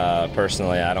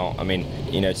 Personally,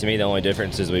 to me, the only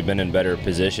difference is we've been in better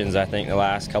positions, I think, the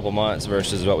last couple months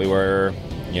versus what we were,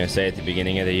 say at the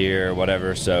beginning of the year or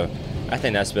whatever. So I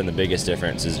think that's been the biggest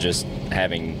difference, is just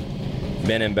having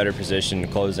been in better position,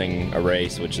 closing a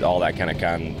race, which all that kind of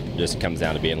just comes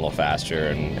down to being a little faster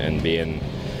and being,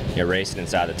 racing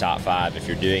inside the top 5. If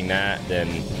you're doing that,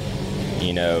 then,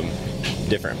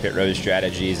 different pit road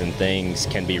strategies and things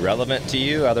can be relevant to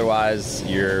you. Otherwise,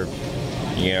 you're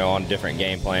on different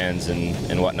game plans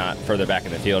and whatnot further back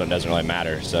in the field. It doesn't really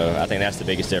matter. So I think that's the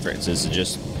biggest difference, is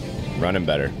just running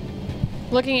better.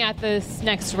 Looking at this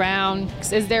next round,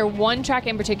 is there one track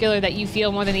in particular that you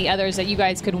feel more than the others that you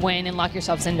guys could win and lock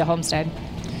yourselves into Homestead?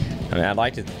 I'd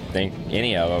like to think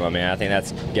any of them. I think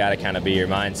that's got to kind of be your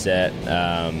mindset.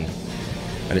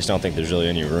 I just don't think there's really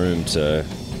any room to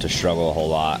struggle a whole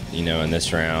lot, in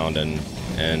this round, and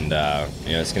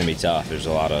it's going to be tough. There's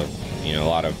a lot of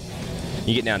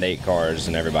you get down to 8 cars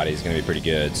and everybody's going to be pretty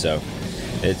good. So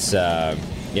it's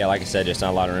like I said, just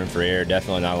not a lot of room for error.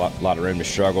 Definitely not a lot of room to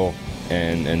struggle,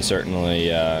 and certainly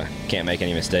can't make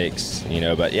any mistakes.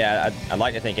 But yeah, I'd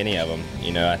like to think any of them.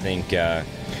 I think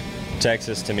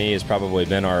Texas to me has probably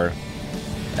been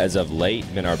as of late,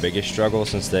 been our biggest struggle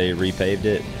since they repaved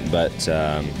it. But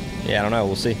I don't know.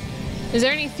 We'll see. Is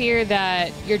there any fear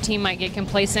that your team might get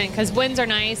complacent? Because wins are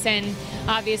nice, and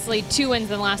obviously 2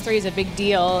 wins in the last 3 is a big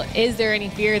deal. Is there any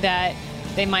fear that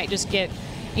they might just get,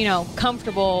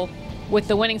 comfortable with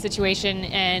the winning situation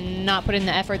and not put in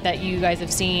the effort that you guys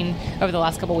have seen over the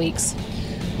last couple weeks?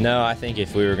 No, I think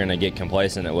if we were going to get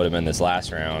complacent, it would have been this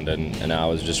last round, and I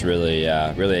was just really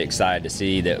excited to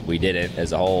see that we did it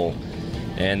as a whole.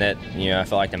 that, I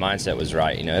felt like the mindset was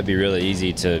right. It'd be really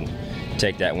easy to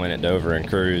take that win at Dover and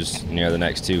cruise, the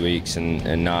next 2 weeks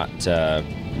and not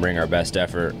bring our best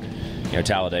effort.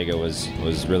 Talladega was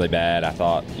really bad. I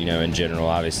thought, in general,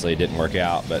 obviously it didn't work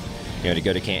out, but, to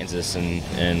go to Kansas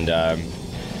and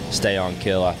stay on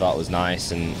kill, I thought was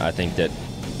nice. And I think that,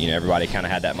 everybody kind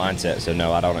of had that mindset. So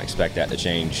no, I don't expect that to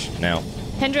change now.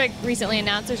 Hendrick recently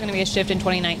announced there's going to be a shift in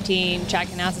 2019. Chad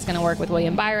Knaus is going to work with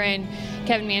William Byron.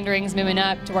 Kevin Mandering's moving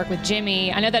up to work with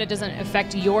Jimmy. I know that it doesn't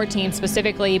affect your team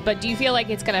specifically, but do you feel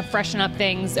like it's going to freshen up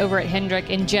things over at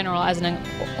Hendrick in general as a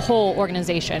whole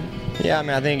organization? Yeah,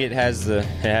 I think it has the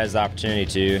opportunity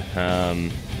to.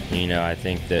 I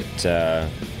think that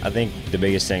I think the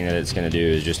biggest thing that it's going to do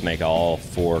is just make all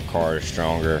 4 cars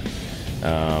stronger.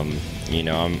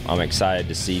 I'm excited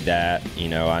to see that.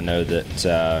 I know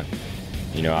that.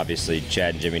 Obviously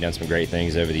Chad and Jimmy done some great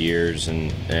things over the years,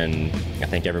 and I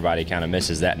think everybody kind of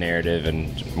misses that narrative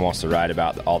and wants to write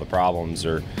about all the problems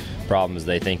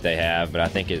they think they have. But I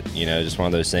think it, just one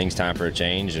of those things, time for a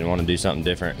change and want to do something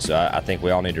different. So I think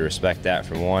we all need to respect that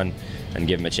for one and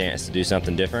give them a chance to do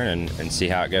something different and see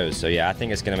how it goes. So yeah, I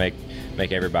think it's going to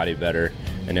make everybody better.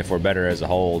 And if we're better as a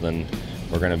whole, then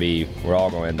we're all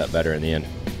going to end up better in the end.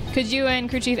 Could you and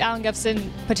crew chief Alan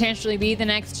Gufson potentially be the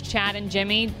next Chad and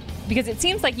Jimmy? Because it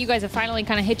seems like you guys have finally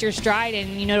kind of hit your stride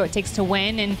and you know what it takes to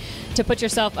win and to put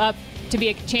yourself up to be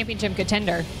a championship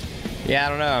contender. Yeah, I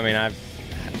don't know.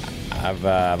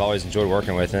 I've always enjoyed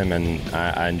working with him, and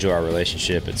I enjoy our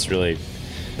relationship. It's really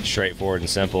straightforward and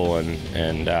simple, and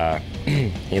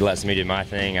he lets me do my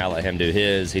thing. I let him do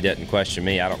his. He doesn't question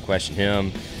me. I don't question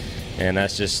him, and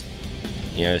that's just,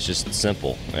 it's just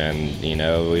simple. And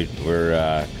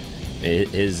we're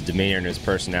his demeanor and his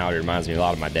personality reminds me a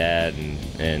lot of my dad,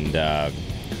 and yeah,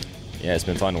 it's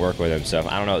been fun to work with him. So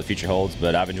I don't know what the future holds,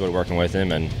 but I've enjoyed working with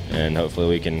him, and hopefully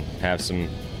we can have some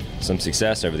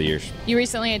success over the years. You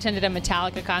recently attended a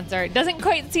Metallica concert. Doesn't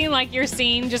quite seem like your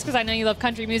scene, just because I know you love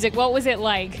country music. What was it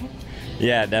like?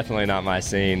 Yeah, definitely not my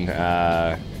scene.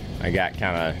 I got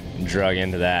kind of drug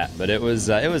into that, but it was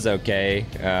okay.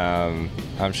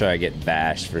 I'm sure I get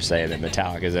bashed for saying that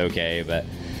Metallica is okay, but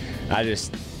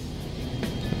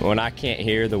when I can't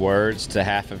hear the words to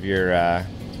half of your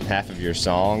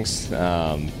songs,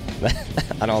 I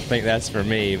don't think that's for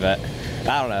me. But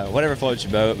I don't know, whatever floats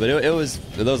your boat. But there was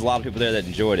a lot of people there that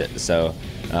enjoyed it, so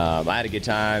I had a good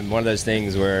time. One of those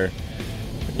things where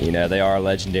they are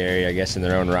legendary, I guess, in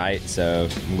their own right. So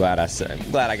I'm glad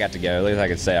I got to go. At least I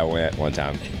could say I went one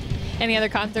time. Any other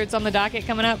concerts on the docket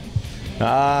coming up?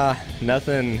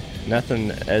 Nothing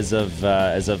as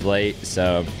of late.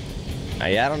 So.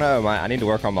 Yeah, I don't know. I need to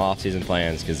work on my off-season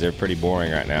plans because they're pretty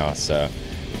boring right now. So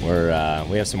we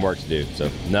have some work to do. So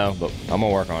no, but I'm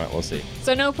gonna work on it. We'll see.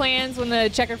 So no plans when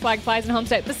the checkered flag flies in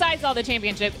Homestead. Besides all the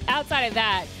championship, outside of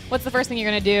that, what's the first thing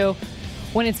you're gonna do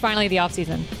when it's finally the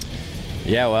off-season?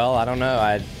 Yeah, well, I don't know.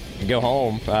 I'd go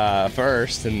home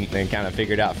first and kind of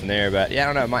figure it out from there. But yeah, I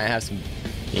don't know. I might have some,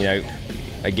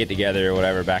 a get-together or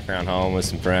whatever back around home with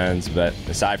some friends. But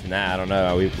aside from that, I don't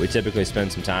know. We typically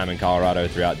spend some time in Colorado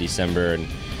throughout December,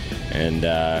 and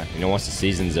once the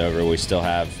season's over, we still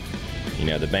have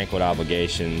the banquet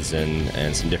obligations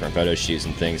and some different photo shoots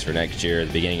and things for next year at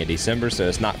the beginning of December. So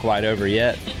it's not quite over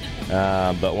yet.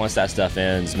 But once that stuff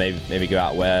ends, maybe go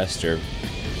out west or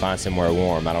find somewhere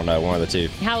warm. I don't know, one of the two.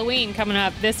 Halloween coming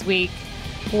up this week.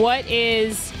 What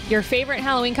is your favorite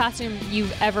Halloween costume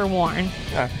you've ever worn?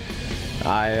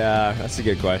 That's a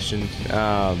good question.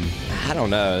 I don't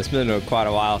know. It's been quite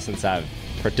a while since I've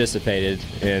participated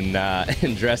in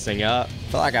dressing up.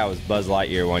 I felt like I was Buzz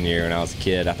Lightyear one year when I was a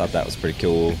kid. I thought that was pretty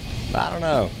cool. I don't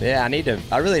know. Yeah,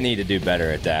 I really need to do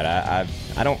better at that.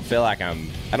 I don't feel like I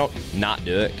don't not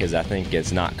do it because I think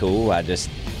it's not cool. I just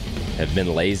have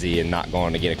been lazy and not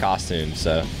going to get a costume.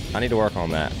 So I need to work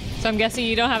on that. So I'm guessing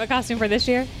you don't have a costume for this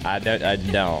year? I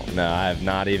don't. No, I have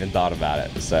not even thought about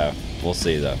it. So we'll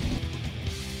see though.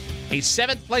 A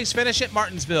 7th place finish at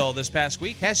Martinsville this past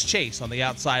week has Chase on the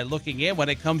outside looking in when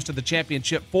it comes to the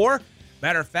championship 4.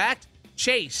 Matter of fact,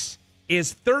 Chase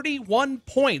is 31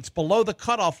 points below the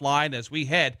cutoff line as we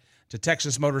head to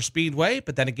Texas Motor Speedway.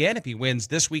 But then again, if he wins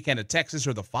this weekend at Texas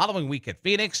or the following week at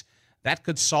Phoenix, that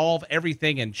could solve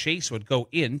everything and Chase would go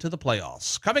into the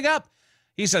playoffs. Coming up,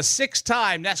 he's a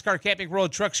 6-time NASCAR Camping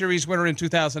World Truck Series winner in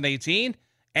 2018.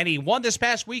 And he won this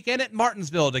past weekend at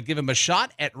Martinsville to give him a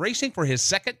shot at racing for his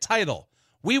 2nd title.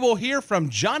 We will hear from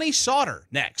Johnny Sauter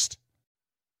next.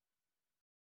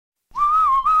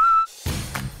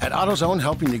 At AutoZone,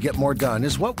 helping you get more done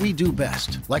is what we do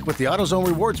best. Like with the AutoZone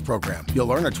Rewards program,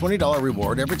 you'll earn a $20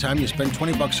 reward every time you spend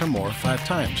 $20 or more 5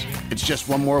 times. It's just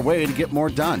one more way to get more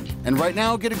done. And right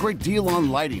now, get a great deal on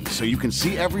lighting so you can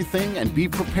see everything and be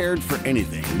prepared for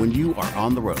anything when you are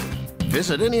on the road.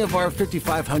 Visit any of our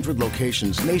 5,500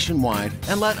 locations nationwide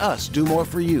and let us do more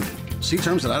for you. See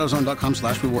terms at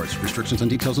AutoZone.com/rewards. Restrictions and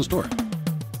details in store.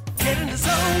 Get in the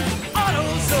zone,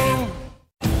 AutoZone.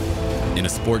 In a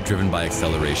sport driven by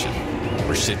acceleration,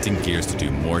 we're shifting gears to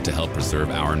do more to help preserve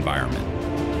our environment,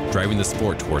 driving the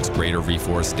sport towards greater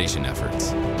reforestation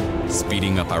efforts,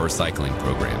 speeding up our recycling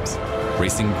programs,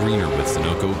 racing greener with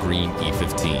Sunoco Green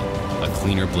E15, a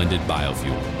cleaner blended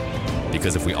biofuel.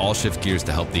 Because if we all shift gears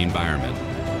to help the environment,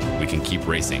 we can keep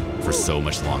racing for so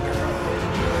much longer.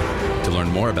 To learn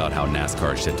more about how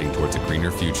NASCAR is shifting towards a greener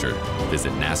future,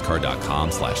 visit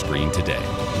NASCAR.com/green today.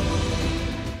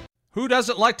 Who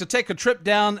doesn't like to take a trip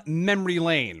down memory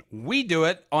lane? We do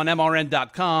it on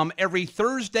MRN.com every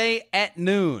Thursday at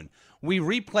noon. We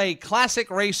replay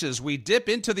classic races. We dip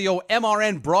into the old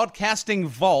MRN broadcasting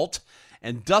vault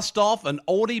and dust off an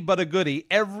oldie but a goodie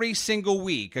every single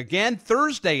week. Again,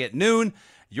 Thursday at noon,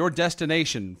 your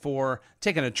destination for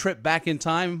taking a trip back in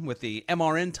time with the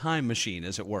MRN time machine,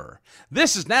 as it were.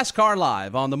 This is NASCAR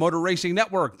Live on the Motor Racing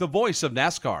Network, the voice of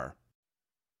NASCAR.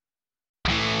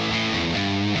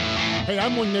 Hey,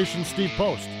 I'm Wing Nation Steve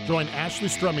Post. Join Ashley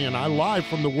Stremme and I live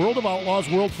from the World of Outlaws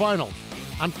World Finals.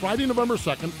 On Friday, November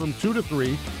 2nd from 2 to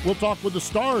 3, we'll talk with the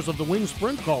stars of the Wing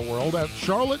Sprint Car world at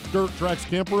Charlotte Dirt Track's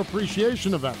Camper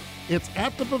Appreciation event. It's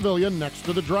at the Pavilion next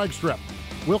to the drag strip.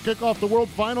 We'll kick off the World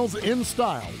Finals in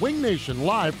style. Wing Nation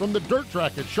live from the Dirt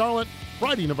Track at Charlotte,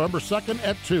 Friday, November 2nd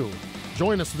at 2.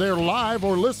 Join us there live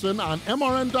or listen on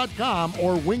MRN.com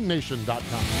or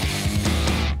WingNation.com.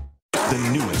 The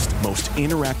newest, most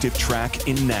interactive track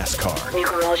in NASCAR. New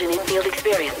garage and infield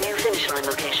experience. New finish line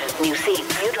location. New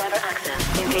seats. New driver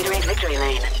access. New Gatorade victory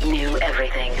lane. New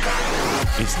everything.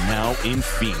 Is now in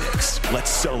Phoenix. Let's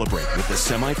celebrate with the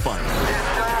semifinal.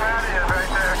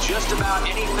 Just about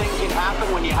anything can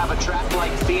happen when you have a track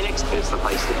like Phoenix. It's the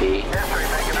place to be.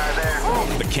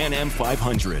 The Can-Am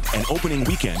 500, an opening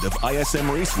weekend of ISM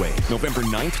Raceway, November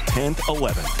 9th, 10th,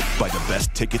 11th. Buy the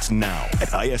best tickets now at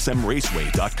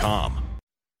ismraceway.com.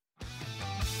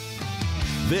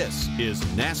 This is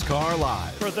NASCAR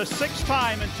Live. For the 6th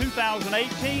time in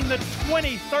 2018, the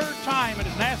 23rd time in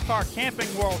his NASCAR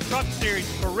Camping World Truck Series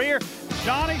career,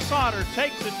 Johnny Sauter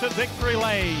takes it to victory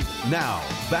lane. Now,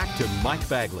 back to Mike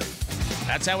Bagley.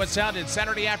 That's how it sounded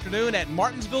Saturday afternoon at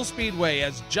Martinsville Speedway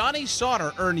as Johnny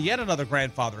Sauter earned yet another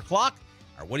grandfather clock.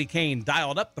 Our Woody Kane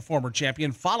dialed up the former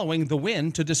champion following the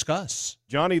win to discuss.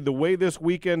 Johnny, the way this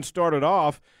weekend started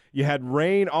off, you had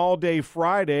rain all day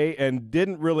Friday and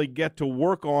didn't really get to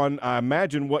work on, I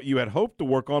imagine, what you had hoped to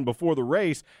work on before the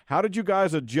race. How did you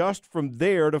guys adjust from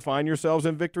there to find yourselves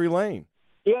in victory lane?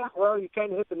 Yeah, well, you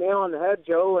kind of hit the nail on the head,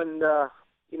 Joe, and,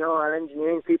 our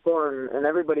engineering people and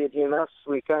everybody at GMS,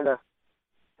 we kind of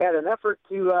had an effort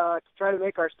to try to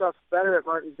make our stuff better at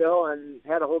Martinsville and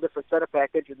had a whole different setup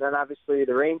package. And then obviously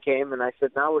the rain came, and I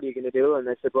said, now what are you going to do? And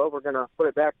they said, well, we're going to put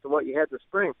it back to what you had this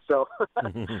spring. So,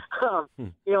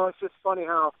 it's just funny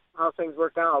how things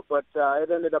worked out. But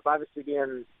it ended up obviously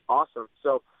being awesome.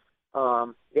 So,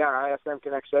 our ISM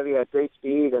Connect Chevy had great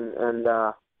speed, and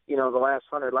the last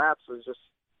 100 laps was just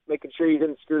making sure you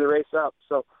didn't screw the race up.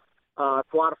 So,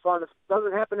 it's a lot of fun. It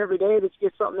doesn't happen every day that you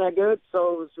get something that good,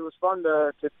 so it was fun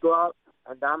to go out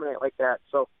and dominate like that.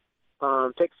 So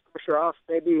takes pressure off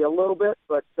maybe a little bit,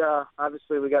 but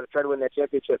obviously we got to try to win that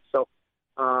championship. So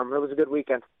it was a good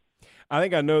weekend. I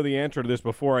think I know the answer to this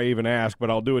before I even ask, but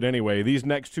I'll do it anyway. These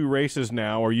next 2 races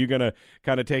now, are you going to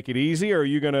kind of take it easy, or are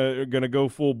you going to go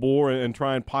full bore and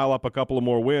try and pile up a couple of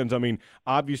more wins? I mean,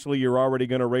 obviously you're already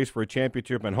going to race for a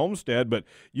championship in Homestead, but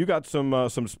you got some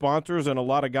sponsors and a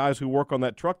lot of guys who work on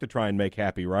that truck to try and make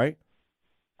happy, right?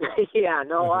 Yeah,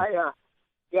 no,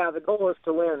 the goal is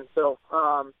to win. So,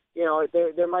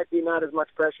 there might be not as much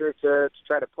pressure to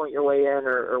try to point your way in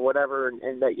or whatever,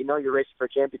 and that you're racing for a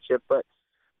championship, but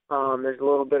there's a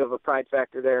little bit of a pride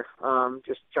factor there,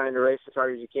 just trying to race as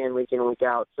hard as you can week in and week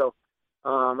out. So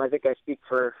I think I speak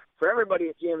for everybody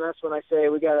at GMS when I say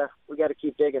we gotta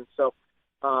keep digging. So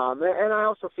and I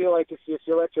also feel like if you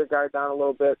let your guard down a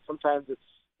little bit, sometimes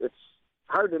it's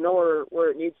hard to know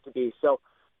where it needs to be. So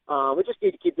we just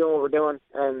need to keep doing what we're doing,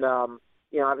 and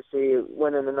obviously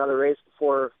winning another race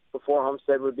before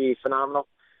Homestead would be phenomenal.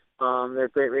 They're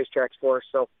great racetracks for us.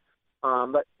 So.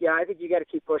 But yeah, I think you got to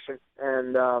keep pushing,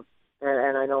 and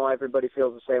I know everybody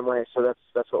feels the same way. So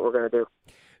that's what we're going to do.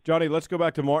 Johnny, let's go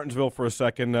back to Martinsville for a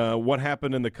second. What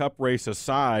happened in the Cup race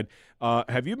aside,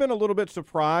 have you been a little bit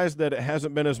surprised that it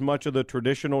hasn't been as much of the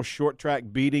traditional short track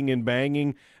beating and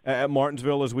banging at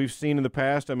Martinsville as we've seen in the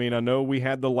past? I mean, I know we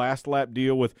had the last lap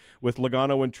deal with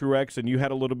Logano and Truex, and you had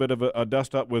a little bit of a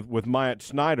dust up with Myatt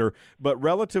Snyder, but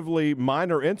relatively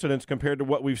minor incidents compared to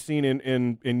what we've seen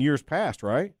in years past,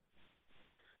 right?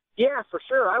 Yeah, for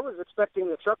sure. I was expecting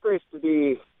the truck race to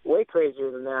be way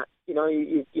crazier than that. You know,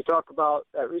 you talk about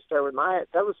that restart with Myatt,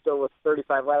 that was still with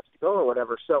 35 laps to go or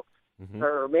whatever, so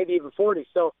or maybe even 40.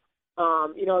 So,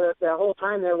 you know, that whole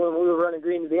time there when we were running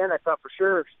green to the end, I thought for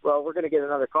sure, well, we're going to get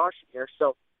another caution here.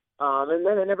 So, and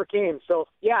then it never came. So,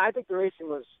 yeah, I think the racing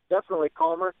was definitely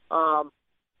calmer.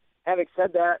 Having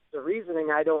said that, the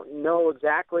reasoning I don't know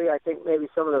exactly. I think maybe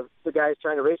some of the guys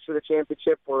trying to race for the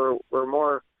championship were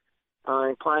more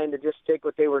inclined to just take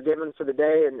what they were given for the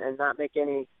day and not make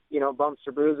any, you know, bumps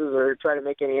or bruises or try to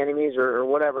make any enemies or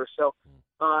whatever. So,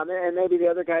 and maybe the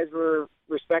other guys were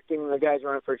respecting the guys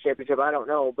running for a championship. I don't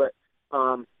know, but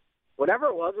whatever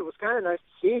it was kind of nice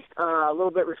to see, a little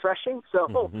bit refreshing.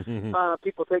 So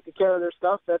people taking care of their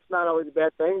stuff, that's not always a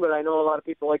bad thing, but I know a lot of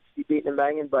people like to see beating and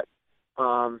banging, but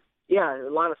yeah, a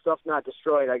lot of stuff's not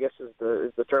destroyed, I guess is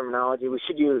the terminology we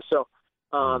should use. So,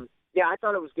 yeah, I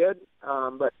thought it was good,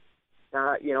 but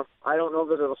you know, I don't know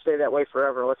that it'll stay that way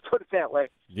forever. Let's put it that way.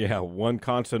 Yeah, one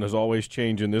constant is always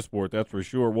change in this sport, that's for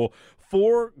sure. Well,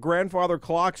 4 grandfather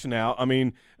clocks now. I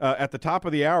mean, at the top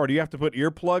of the hour, do you have to put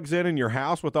earplugs in your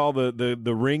house with all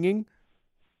the ringing?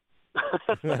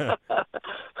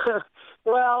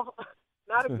 Well,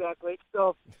 not exactly.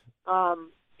 So,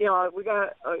 you know, we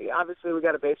got obviously we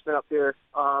got a basement up here,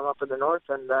 up in the north,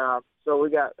 and so we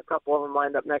got a couple of them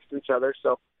lined up next to each other.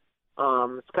 So.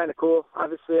 It's kind of cool.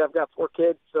 Obviously, I've got 4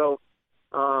 kids, so,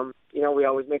 you know, we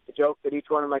always make the joke that each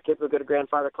one of my kids will get a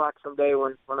grandfather clock someday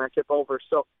when I tip over.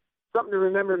 So something to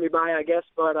remember me by, I guess.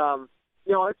 But,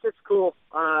 you know, it's cool.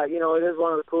 You know, it is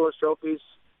one of the coolest trophies,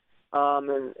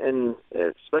 and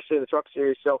especially in the Truck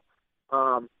Series. So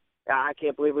I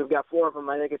can't believe we've got 4 of them.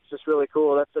 I think it's just really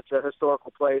cool. That's such a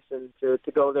historical place, and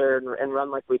to go there and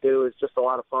run like we do is just a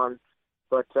lot of fun.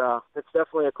 But it's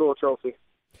definitely a cool trophy.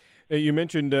 You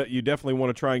mentioned you definitely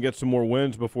want to try and get some more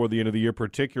wins before the end of the year,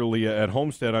 particularly at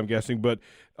Homestead, I'm guessing. But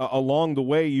along the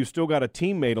way, you still got a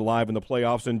teammate alive in the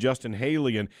playoffs in Justin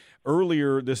Haley. And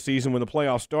earlier this season, when the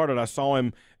playoffs started, I saw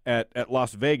him at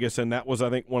Las Vegas, and that was, I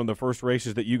think, one of the first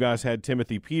races that you guys had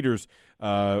Timothy Peters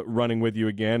running with you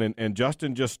again. And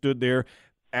Justin just stood there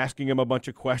asking him a bunch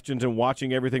of questions and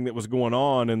watching everything that was going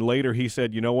on. And later he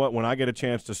said, you know what, when I get a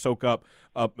chance to soak up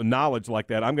knowledge like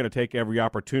that, I'm going to take every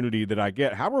opportunity that I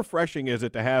get. How refreshing is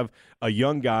it to have a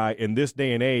young guy in this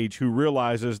day and age who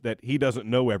realizes that he doesn't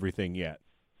know everything yet?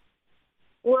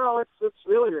 Well, it's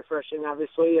really refreshing,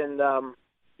 obviously. And,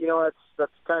 you know,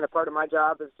 that's kind of part of my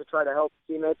job is to try to help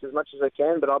teammates as much as I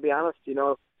can. But I'll be honest, you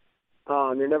know,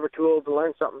 you're never too old to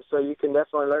learn something. So you can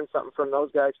definitely learn something from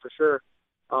those guys for sure.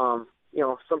 You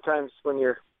know, sometimes when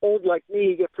you're old like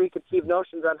me, you get preconceived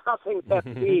notions on how things have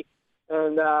to be.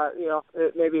 And, you know,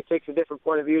 maybe it takes a different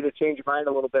point of view to change your mind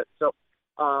a little bit. So,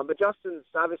 but Justin's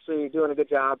obviously doing a good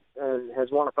job and has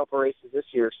won a couple races this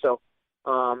year. So,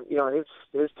 you know,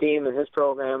 his team and his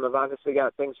program have obviously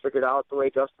got things figured out the way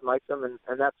Justin likes them,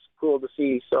 and that's cool to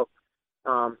see. So,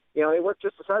 you know, they work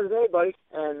just as hard as anybody,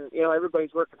 and, you know,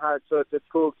 everybody's working hard. So it's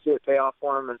cool to see it pay off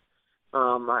for them. And,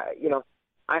 you know,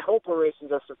 I hope we're racing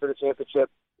Justin for the championship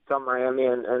come Miami,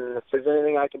 and if there's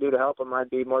anything I can do to help him, I'd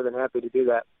be more than happy to do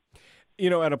that. You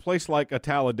know, at a place like a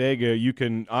Talladega, you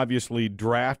can obviously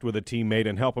draft with a teammate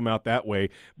and help them out that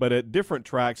way. But at different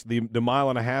tracks, the mile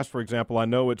and a half, for example, I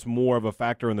know it's more of a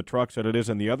factor in the trucks than it is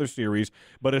in the other series.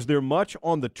 But is there much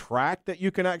on the track that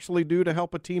you can actually do to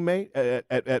help a teammate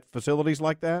at facilities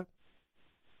like that?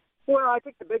 Well, I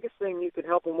think the biggest thing you can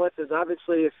help them with is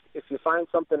obviously if you find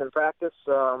something in practice,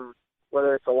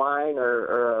 whether it's a line or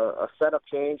a setup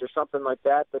change or something like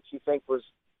that you think was,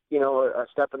 you know, a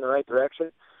step in the right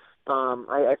direction.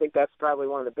 I think that's probably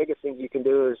one of the biggest things you can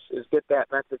do is get that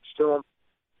message to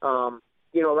them,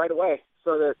 you know, right away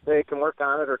so that they can work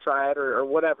on it or try it or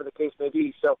whatever the case may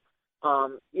be. So,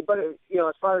 but, you know,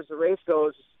 as far as the race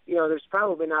goes, you know, there's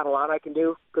probably not a lot I can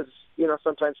do because, you know,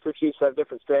 sometimes crew chiefs have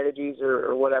different strategies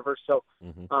or whatever. So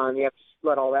you have to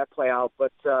let all that play out.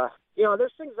 But, you know,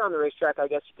 there's things on the racetrack I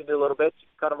guess you can do a little bit. You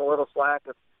can cut them a little slack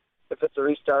if it's a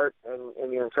restart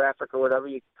and you're in traffic or whatever.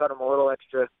 You can cut them a little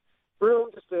extra room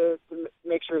just to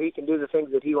make sure he can do the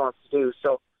things that he wants to do.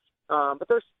 So, but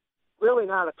there's really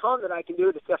not a ton that I can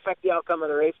do to affect the outcome of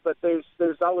the race. But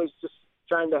there's always just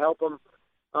trying to help him,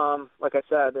 like I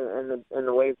said, in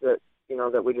the ways that, you know,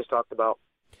 that we just talked about.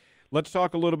 Let's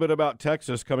talk a little bit about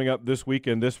Texas coming up this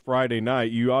weekend, this Friday night.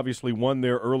 You obviously won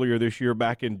there earlier this year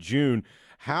back in June.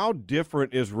 How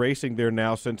different is racing there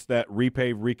now since that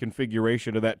repave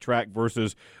reconfiguration of that track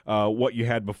versus what you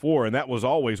had before? And that was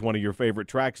always one of your favorite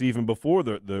tracks even before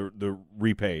the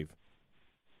repave.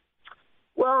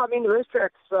 Well, I mean, the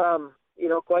racetrack's,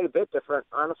 quite a bit different,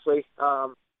 honestly.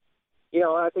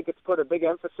 I think it's put a big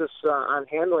emphasis on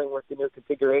handling with the new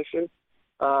configuration.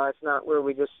 It's not where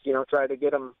we just, try to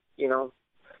get them,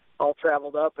 all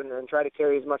traveled up and try to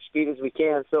carry as much speed as we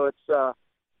can. So it's,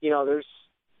 there's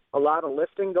a lot of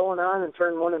lifting going on in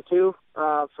turn 1 and 2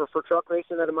 for truck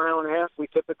racing at 1.5 miles. We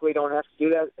typically don't have to do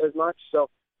that as much. So,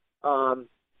 1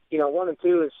 and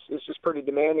 2 is just pretty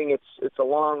demanding. It's a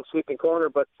long sweeping corner,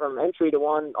 but from entry to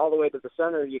 1 all the way to the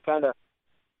center, you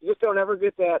just don't ever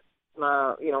get that,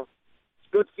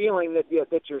 good feeling that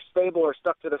you're stable or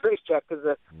stuck to the racetrack,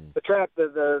 because the track,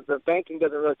 the banking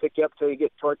doesn't really pick you up till you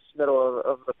get towards the middle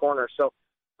of the corner. So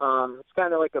it's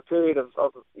kind of like a period of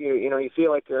you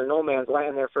feel like you're in no man's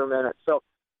land there for a minute. So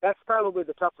that's probably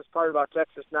the toughest part about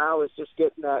Texas now, is just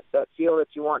getting that feel that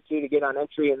you want to get on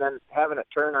entry and then having it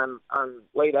turn on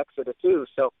late exit at 2.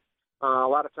 So a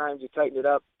lot of times you tighten it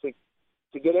up to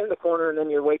get in the corner, and then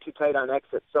you're way too tight on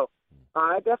exit. So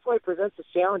it definitely presents its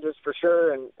challenges for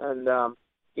sure, and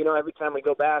every time we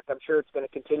go back, I'm sure it's going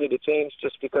to continue to change,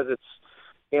 just because it's,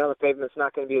 the pavement's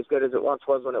not going to be as good as it once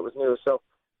was when it was new. So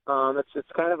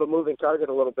it's kind of a moving target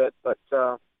a little bit, but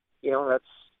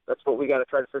that's what we got to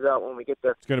try to figure out when we get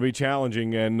there. It's going to be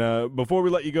challenging. And before we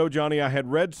let you go, Johnny, I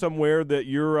had read somewhere that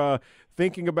you're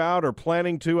thinking about or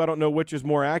planning to, I don't know which is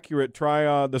more accurate,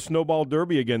 try the Snowball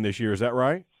Derby again this year. Is that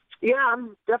right? Yeah,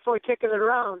 I'm definitely kicking it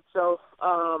around. So,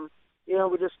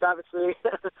 we just obviously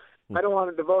I don't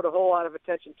want to devote a whole lot of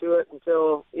attention to it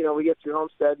until, we get through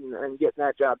Homestead and getting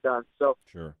that job done. So,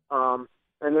 sure.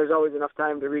 And there's always enough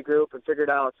time to regroup and figure it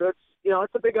out. So it's,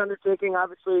 it's a big undertaking,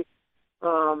 obviously.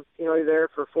 You're there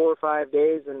for 4 or 5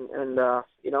 days and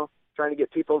trying to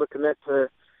get people to commit to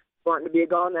wanting to be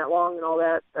gone that long and all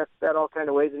that all kind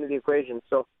of weighs into the equation.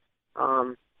 So,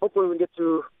 hopefully we can get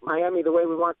through Miami the way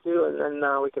we want to, and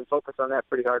then we can focus on that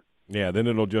pretty hard. Yeah, then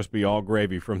it'll just be all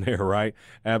gravy from there, right?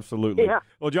 Absolutely. Yeah.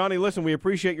 Well, Johnny, listen, we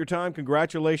appreciate your time.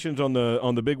 Congratulations on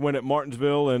the big win at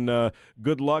Martinsville, and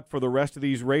good luck for the rest of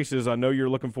these races. I know you're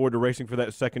looking forward to racing for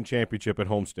that second championship at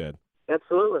Homestead.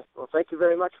 Absolutely. Well, thank you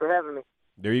very much for having me.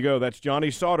 There you go. That's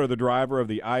Johnny Sauter, the driver of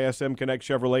the ISM Connect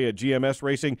Chevrolet at GMS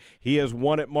Racing. He has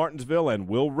won at Martinsville and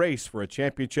will race for a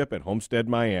championship at Homestead,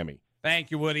 Miami.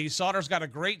 Thank you, Woody. Sauter's got a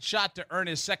great shot to earn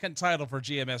his second title for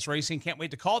GMS Racing. Can't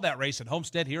wait to call that race at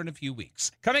Homestead here in a few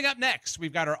weeks. Coming up next,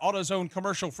 we've got our AutoZone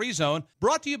commercial-free zone,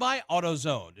 brought to you by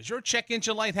AutoZone. Does your check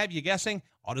engine light have you guessing?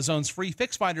 AutoZone's free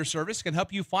Fix Finder service can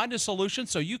help you find a solution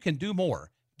so you can do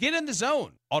more. Get in the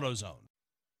zone. AutoZone.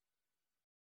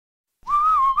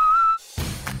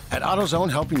 At AutoZone,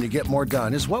 helping you get more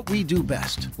done is what we do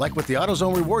best. Like with the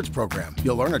AutoZone Rewards program,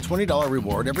 you'll earn a $20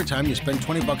 reward every time you spend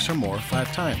 $20 or more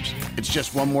 5 times. It's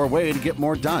just one more way to get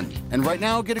more done. And right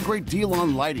now, get a great deal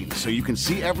on lighting so you can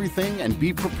see everything and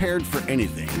be prepared for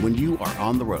anything when you are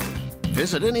on the road.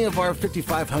 Visit any of our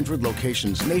 5,500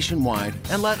 locations nationwide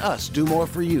and let us do more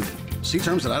for you. See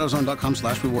terms at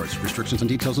AutoZone.com/rewards. Restrictions and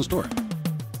details in store.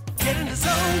 Get in the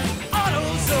zone,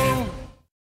 AutoZone.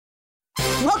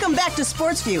 Welcome back to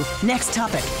Sports View. Next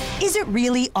topic. Is it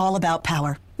really all about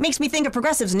power? Makes me think of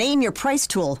Progressive's Name Your Price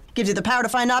tool. Gives you the power to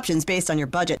find options based on your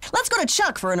budget. Let's go to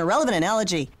Chuck for an irrelevant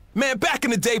analogy. Man, back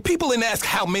in the day, people didn't ask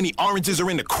how many oranges are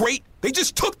in the crate. They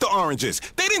just took the oranges.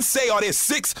 They didn't say, are there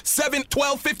 6, 7,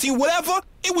 12, 15, whatever.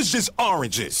 It was just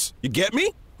oranges. You get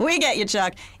me? We get you,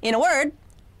 Chuck. In a word,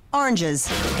 oranges.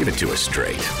 Give it to us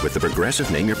straight with the Progressive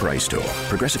Name Your Price tool.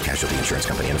 Progressive Casualty Insurance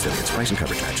Company and affiliates. Price and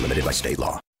coverage match limited by state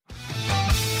law.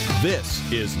 This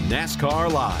is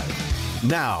NASCAR Live.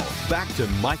 Now, back to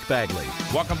Mike Bagley.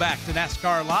 Welcome back to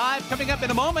NASCAR Live. Coming up in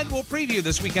a moment, we'll preview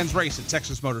this weekend's race at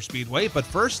Texas Motor Speedway. But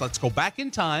first, let's go back in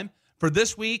time for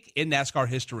this week in NASCAR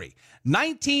history.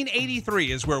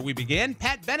 1983 is where we begin.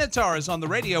 Pat Benatar is on the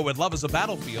radio with Love is a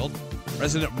Battlefield.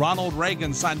 President Ronald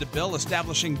Reagan signed a bill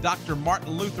establishing Dr.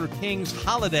 Martin Luther King's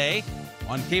holiday.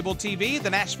 On cable TV, the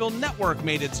Nashville Network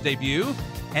made its debut,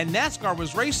 and NASCAR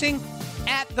was racing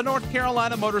at the North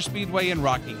Carolina Motor Speedway in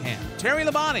Rockingham. Terry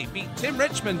Labonte beat Tim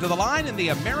Richmond to the line in the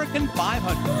American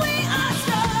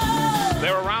 500.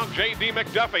 They're around J.D.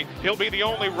 McDuffie. He'll be the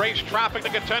only race traffic to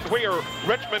contend here.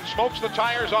 Richmond smokes the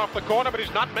tires off the corner, but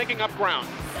he's not making up ground.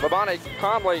 Labonte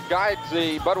calmly guides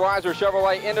the Budweiser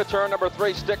Chevrolet into turn number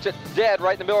 3, sticks it dead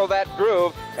right in the middle of that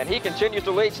groove, and he continues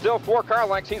to lead, still 4 car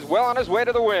lengths. He's well on his way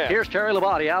to the win. Here's Terry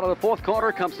Labonte out of the 4th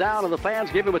corner, comes down, and the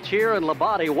fans give him a cheer, and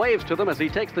Labonte waves to them as he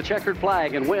takes the checkered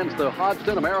flag and wins the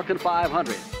Hodgson American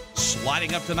 500.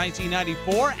 Sliding up to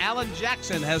 1994, Alan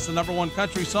Jackson has the number 1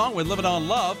 country song with Living on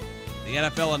Love. The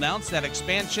NFL announced that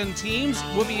expansion teams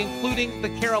will be including the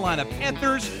Carolina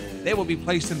Panthers. They will be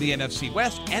placed in the NFC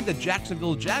West, and the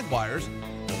Jacksonville Jaguars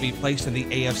will be placed in the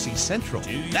AFC Central.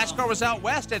 NASCAR was out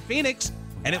west at Phoenix,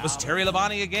 and it was Terry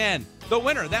Labonte again, the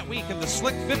winner that week in the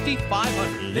Slick 50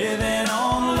 500. Living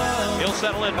on love. He'll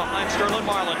settle in behind Sterling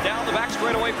Marlin. Down the back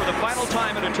straightaway for the final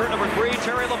time into turn number 3.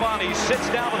 Terry Labonte sits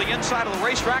down to the inside of the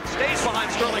racetrack, stays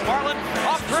behind Sterling Marlin.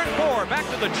 Off turn 4, back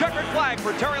to the checkered flag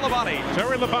for Terry Labonte.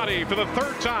 Terry Labonte, for the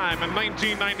 3rd time in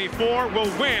 1994,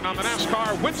 will win on the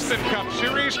NASCAR Winston Cup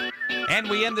Series. And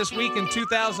we end this week in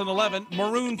 2011.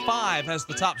 Maroon 5 has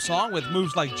the top song with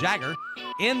Moves Like Jagger.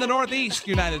 In the Northeast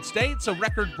United States, a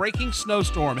record-breaking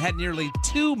snowstorm had nearly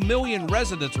 2 million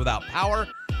residents without power.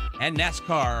 And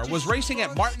NASCAR was racing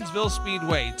at Martinsville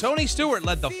Speedway. Tony Stewart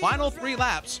led the final 3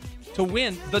 laps to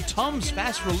win the Tums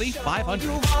Fast Relief 500.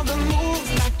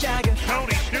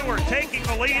 Tony Stewart taking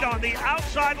the lead on the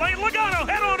outside lane. Logano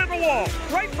head on in the wall.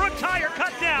 Right front tire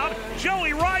cut down.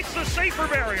 Joey rides the safer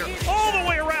barrier all the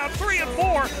way around 3 and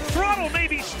 4. Throttle may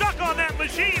be stuck on that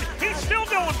machine. He's still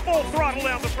going full throttle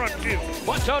down the front 2.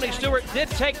 But Tony Stewart did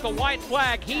take the white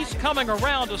flag. He's coming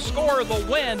around to score the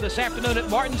win this afternoon at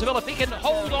Martinsville. If he can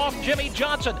hold off Jimmy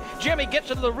Johnson. Jimmy gets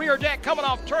into the rear deck coming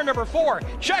off turn number 4.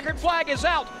 Checkered flag is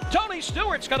out. Tony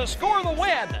Stewart's going to score the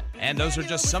win. And those are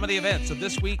just some of the events of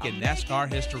this week in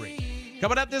NASCAR history.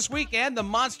 Coming up this weekend, the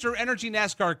Monster Energy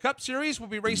NASCAR Cup Series will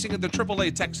be racing in the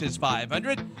AAA Texas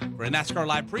 500. For a NASCAR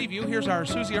Live preview, here's our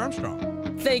Susie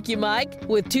Armstrong. Thank you, Mike.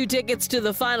 With 2 tickets to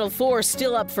the Final 4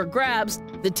 still up for grabs,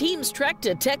 the teams trek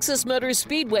to Texas Motor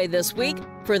Speedway this week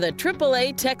for the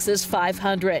AAA Texas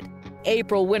 500.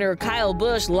 April winner Kyle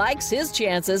Busch likes his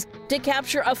chances to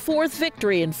capture a 4th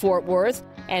victory in Fort Worth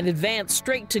and advance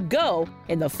straight to go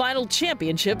in the final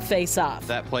championship face-off.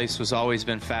 That place has always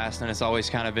been fast, and it's always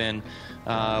kind of been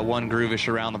one groovish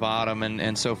around the bottom,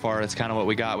 and so far it's kind of what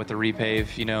we got with the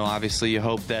repave. You know, obviously you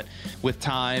hope that with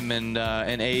time and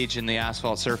age and the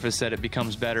asphalt surface that it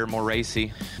becomes better, more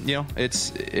racy. You know,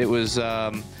 it was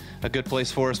a good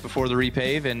place for us before the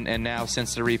repave, and now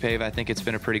since the repave, I think it's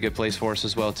been a pretty good place for us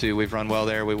as well too. We've run well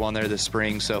there. We won there this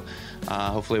spring, so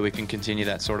hopefully we can continue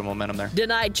that sort of momentum there.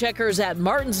 Denied checkers at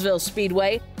Martinsville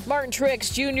Speedway. Martin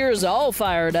Truex Jr. is all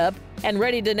fired up and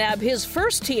ready to nab his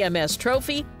first TMS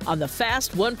trophy on the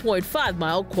fast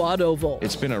 1.5-mile quad oval.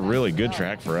 It's been a really good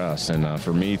track for us and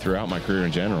for me throughout my career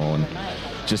in general, and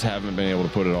just haven't been able to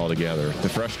put it all together. The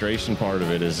frustration part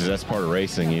of it is that's part of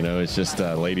racing. You know, it's just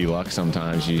lady luck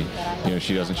sometimes. You know,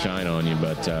 she doesn't shine on you,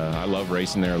 but I love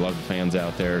racing there. I love the fans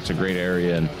out there. It's a great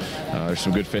area, and there's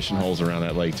some good fishing holes around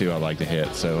that lake too I like to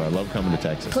hit, so I love coming to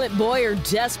Texas. Clint Boyer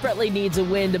desperately needs a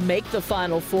win to make the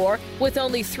Final 4. With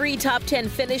only 3 top 10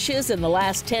 finishes in the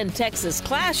last 10 Texas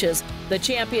clashes, the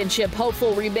championship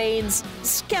hopeful remains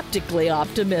skeptically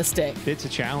optimistic. It's a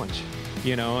challenge.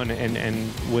 You know,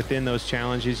 and within those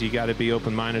challenges, you got to be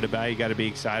open-minded about it. You got to be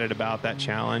excited about that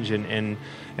challenge and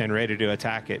ready to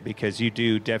attack it, because you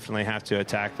do definitely have to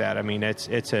attack that. I mean, it's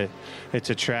a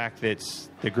track that's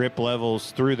the grip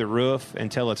levels through the roof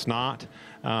until it's not.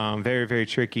 Very, very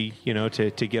tricky, you know,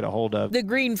 to get a hold of. The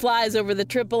green flies over the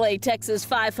AAA Texas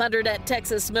 500 at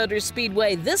Texas Motor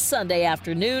Speedway this Sunday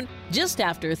afternoon, just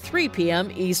after 3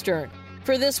 p.m. Eastern.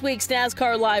 For this week's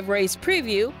NASCAR Live Race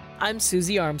Preview, I'm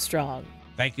Susie Armstrong.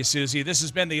 Thank you, Susie. This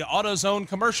has been the AutoZone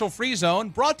Commercial-Free Zone,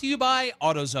 brought to you by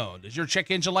AutoZone. Does your check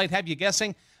engine light have you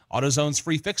guessing? AutoZone's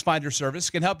free Fix Finder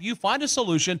service can help you find a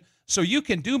solution so you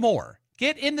can do more.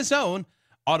 Get in the zone,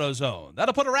 AutoZone.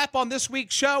 That'll put a wrap on this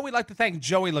week's show. We'd like to thank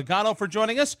Joey Logano for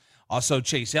joining us, also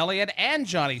Chase Elliott and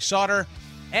Johnny Sauter.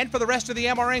 And for the rest of the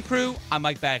MRN crew, I'm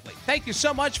Mike Bagley. Thank you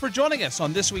so much for joining us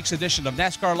on this week's edition of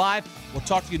NASCAR Live. We'll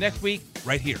talk to you next week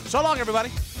right here. So long, everybody.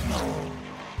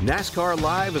 NASCAR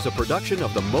Live is a production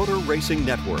of the Motor Racing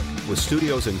Network with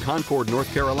studios in Concord,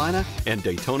 North Carolina and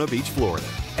Daytona Beach, Florida,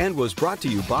 and was brought to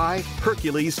you by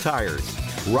Hercules Tires.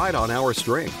 Ride on our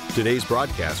strength. Today's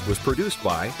broadcast was produced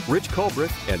by Rich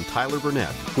Colbreth and Tyler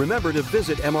Burnett. Remember to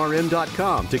visit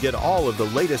MRN.com to get all of the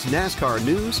latest NASCAR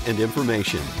news and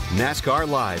information. NASCAR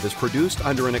Live is produced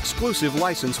under an exclusive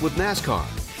license with NASCAR.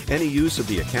 Any use of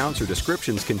the accounts or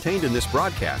descriptions contained in this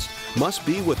broadcast must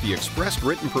be with the express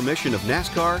written permission of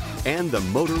NASCAR and the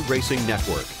Motor Racing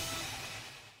Network.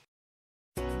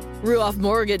 Ruoff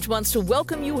Mortgage wants to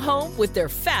welcome you home with their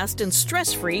fast and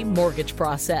stress-free mortgage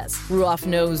process. Ruoff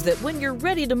knows that when you're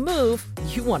ready to move,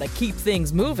 you want to keep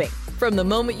things moving. From the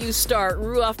moment you start,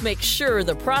 Ruoff makes sure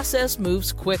the process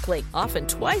moves quickly, often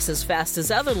twice as fast as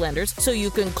other lenders, so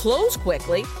you can close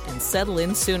quickly and settle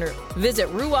in sooner. Visit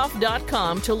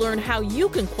Ruoff.com to learn how you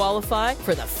can qualify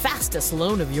for the fastest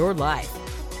loan of your life.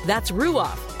 That's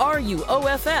Ruoff,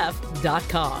 RUOFF.com.